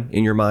time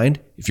in your mind,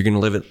 if you're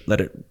going to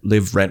let it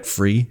live rent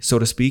free, so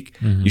to speak,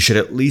 you should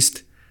at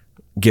least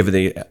give it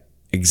the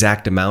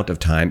exact amount of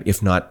time,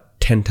 if not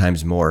 10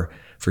 times more,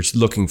 for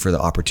looking for the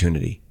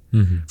opportunity,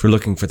 for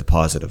looking for the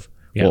positive.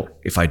 Yeah. Well,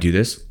 if I do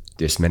this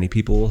many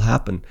people will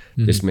happen.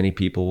 This many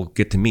people will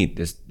get to meet.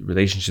 This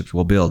relationships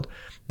will build.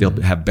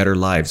 They'll have better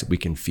lives. We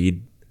can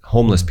feed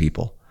homeless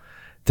people,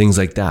 things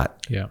like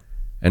that. Yeah.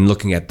 And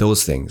looking at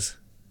those things,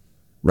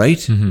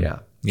 right? Yeah.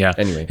 Yeah.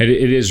 Anyway,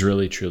 it is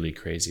really, truly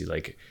crazy.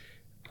 Like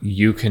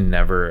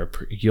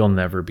you'll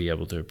never be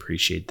able to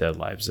appreciate the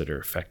lives that are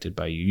affected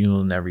by you.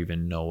 You'll never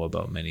even know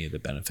about many of the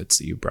benefits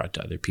that you brought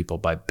to other people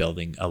by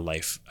building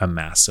a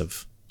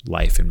massive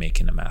life and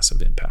making a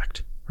massive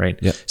impact, right?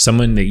 Yeah.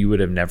 Someone that you would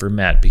have never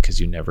met because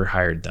you never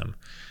hired them,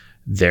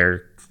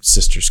 their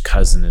sister's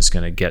cousin is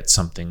going to get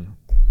something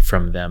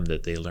from them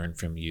that they learned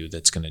from you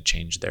that's going to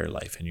change their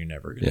life, and you're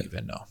never going to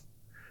even know.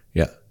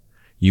 Yeah.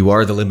 You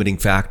are the limiting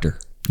factor.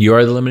 You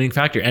are the limiting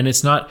factor. And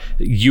it's not,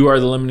 you are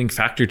the limiting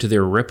factor to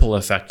their ripple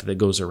effect that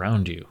goes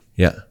around you.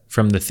 Yeah.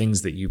 From the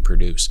things that you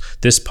produce.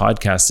 This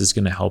podcast is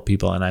going to help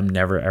people, and I'm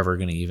never, ever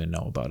going to even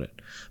know about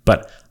it.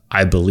 But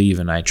I believe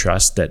and I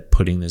trust that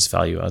putting this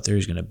value out there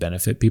is going to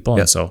benefit people.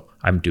 Yeah. And so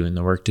I'm doing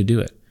the work to do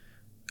it.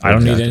 I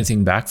don't need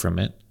anything back from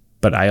it.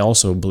 But I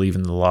also believe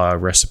in the law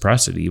of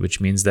reciprocity, which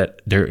means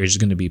that there is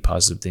going to be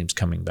positive things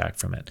coming back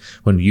from it.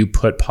 When you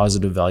put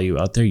positive value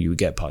out there, you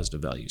get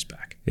positive values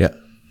back. Yeah.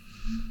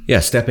 Yeah.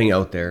 Stepping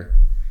out there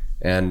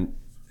and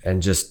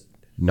just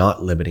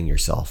not limiting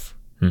yourself,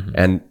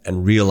 and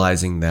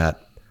realizing that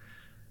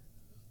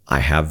I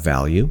have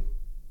value.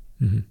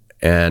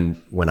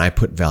 And when I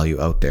put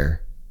value out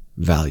there,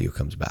 value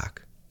comes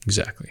back.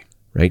 Exactly.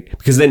 Right.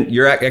 Because then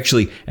you're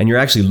actually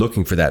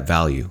looking for that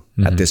value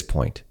at this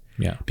point.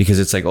 Yeah. Because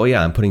it's like, oh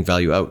yeah, I'm putting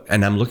value out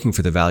and I'm looking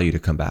for the value to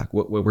come back.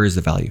 Where is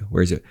the value?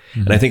 Where is it?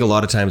 And I think a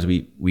lot of times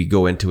we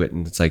go into it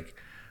and it's like,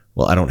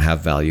 well, I don't have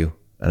value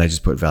and I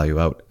just put value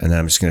out and then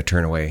I'm just going to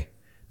turn away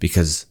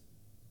because,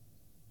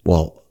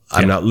 well,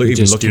 I'm not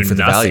even looking for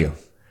the value.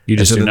 You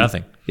just do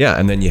nothing. Yeah.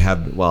 And then you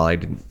have, well,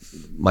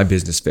 my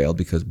business failed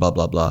because blah,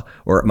 blah, blah,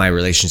 or my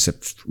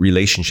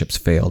relationships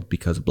failed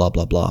because blah,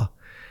 blah, blah.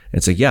 And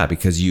it's like, yeah,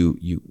 because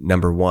you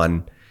number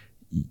one,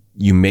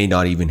 you may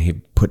not even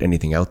have put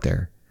anything out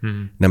there.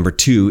 Number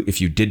two,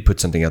 if you did put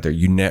something out there,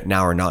 you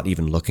now are not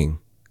even looking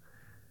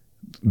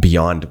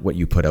beyond what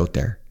you put out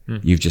there.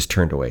 You've just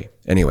turned away.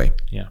 Anyway.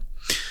 Yeah.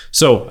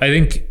 So I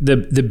think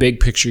the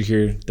big picture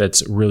here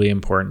that's really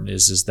important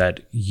is that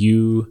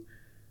you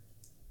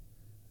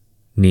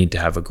need to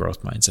have a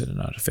growth mindset and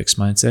not a fixed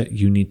mindset.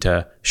 You need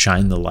to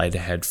shine the light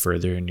ahead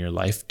further in your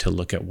life to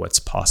look at what's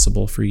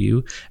possible for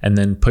you, and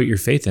then put your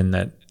faith in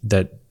that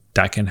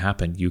can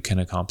happen. You can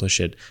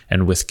accomplish it.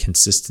 And with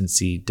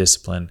consistency,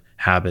 discipline,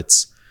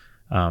 habits,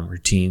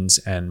 routines,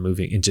 and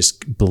moving and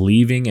just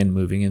believing and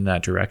moving in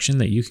that direction,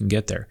 that you can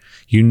get there.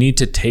 You need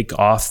to take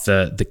off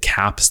the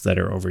caps that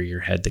are over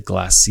your head, the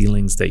glass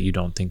ceilings that you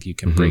don't think you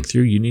can break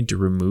through. You need to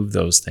remove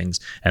those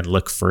things and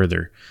look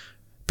further,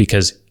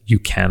 because you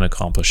can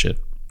accomplish it.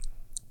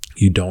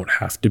 You don't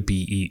have to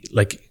be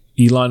like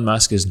Elon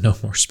Musk is no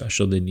more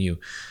special than you.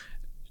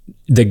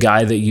 The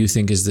guy that you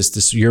think is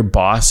this your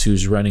boss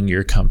who's running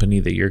your company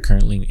that you're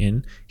currently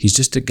in, he's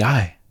just a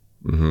guy,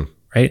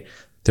 right?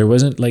 There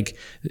wasn't like,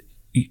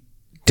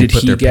 did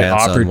he get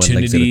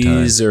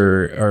opportunities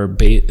or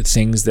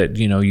things that,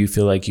 you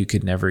feel like you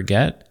could never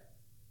get?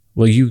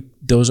 Well,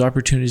 those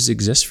opportunities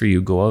exist for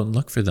you. Go out and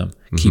look for them.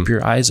 Keep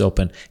your eyes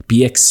open.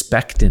 Be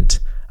expectant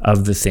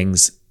of the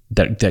things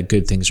that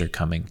good things are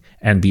coming,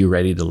 and be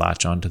ready to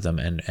latch onto them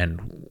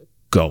and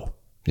go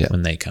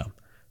when they come.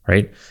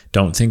 Right?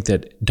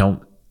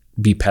 Don't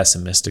be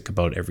pessimistic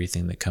about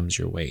everything that comes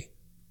your way.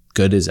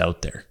 Good is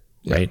out there,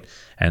 right?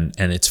 And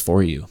it's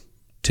for you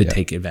to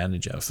take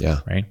advantage of,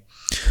 right?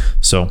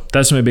 So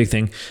that's my big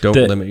thing. Don't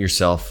limit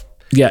yourself.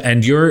 Yeah,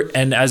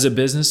 and as a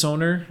business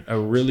owner, a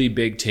really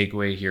big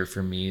takeaway here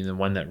for me, the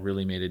one that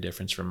really made a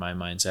difference from my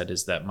mindset,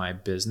 is that my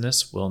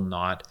business will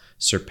not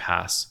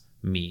surpass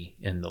me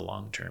in the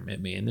long term.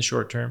 It may in the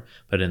short term,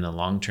 but in the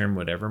long term,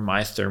 whatever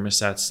my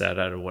thermostat's set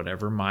at or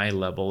whatever my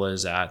level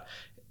is at,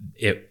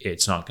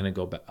 it's not going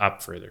to go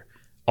up further.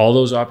 All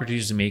those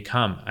opportunities may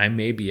come. I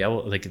may be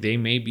able, they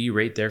may be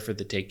right there for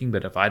the taking,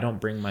 but if I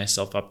don't bring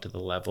myself up to the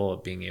level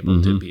of being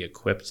able to be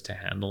equipped to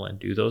handle and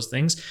do those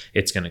things,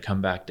 it's going to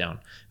come back down.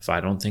 If I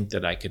don't think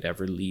that I could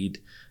ever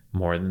lead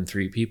more than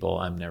 3 people,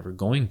 I'm never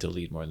going to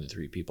lead more than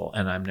 3 people.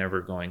 And I'm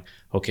never going,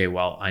 okay,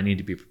 well, I need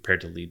to be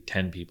prepared to lead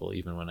 10 people,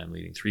 even when I'm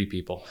leading 3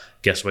 people.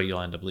 Guess what?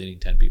 You'll end up leading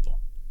 10 people.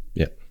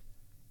 Yeah.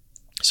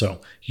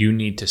 So you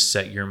need to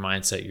set your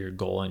mindset, your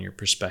goal, and your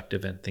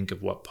perspective, and think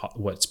of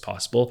what's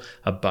possible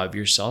above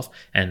yourself,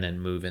 and then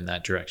move in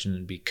that direction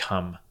and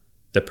become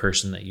the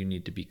person that you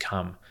need to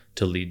become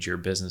to lead your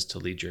business, to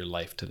lead your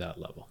life to that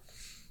level.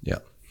 Yeah.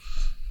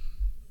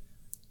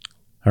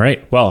 All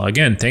right. Well,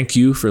 again, thank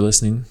you for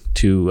listening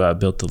to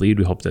Built to Lead.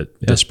 We hope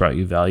that this brought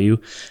you value.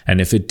 And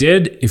if it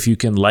did, if you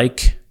can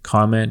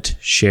comment,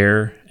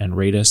 share, and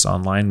rate us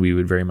online, we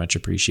would very much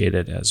appreciate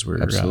it, as we're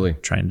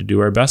trying to do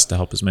our best to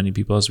help as many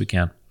people as we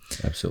can.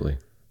 Absolutely.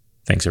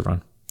 Thanks,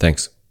 everyone.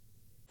 Thanks.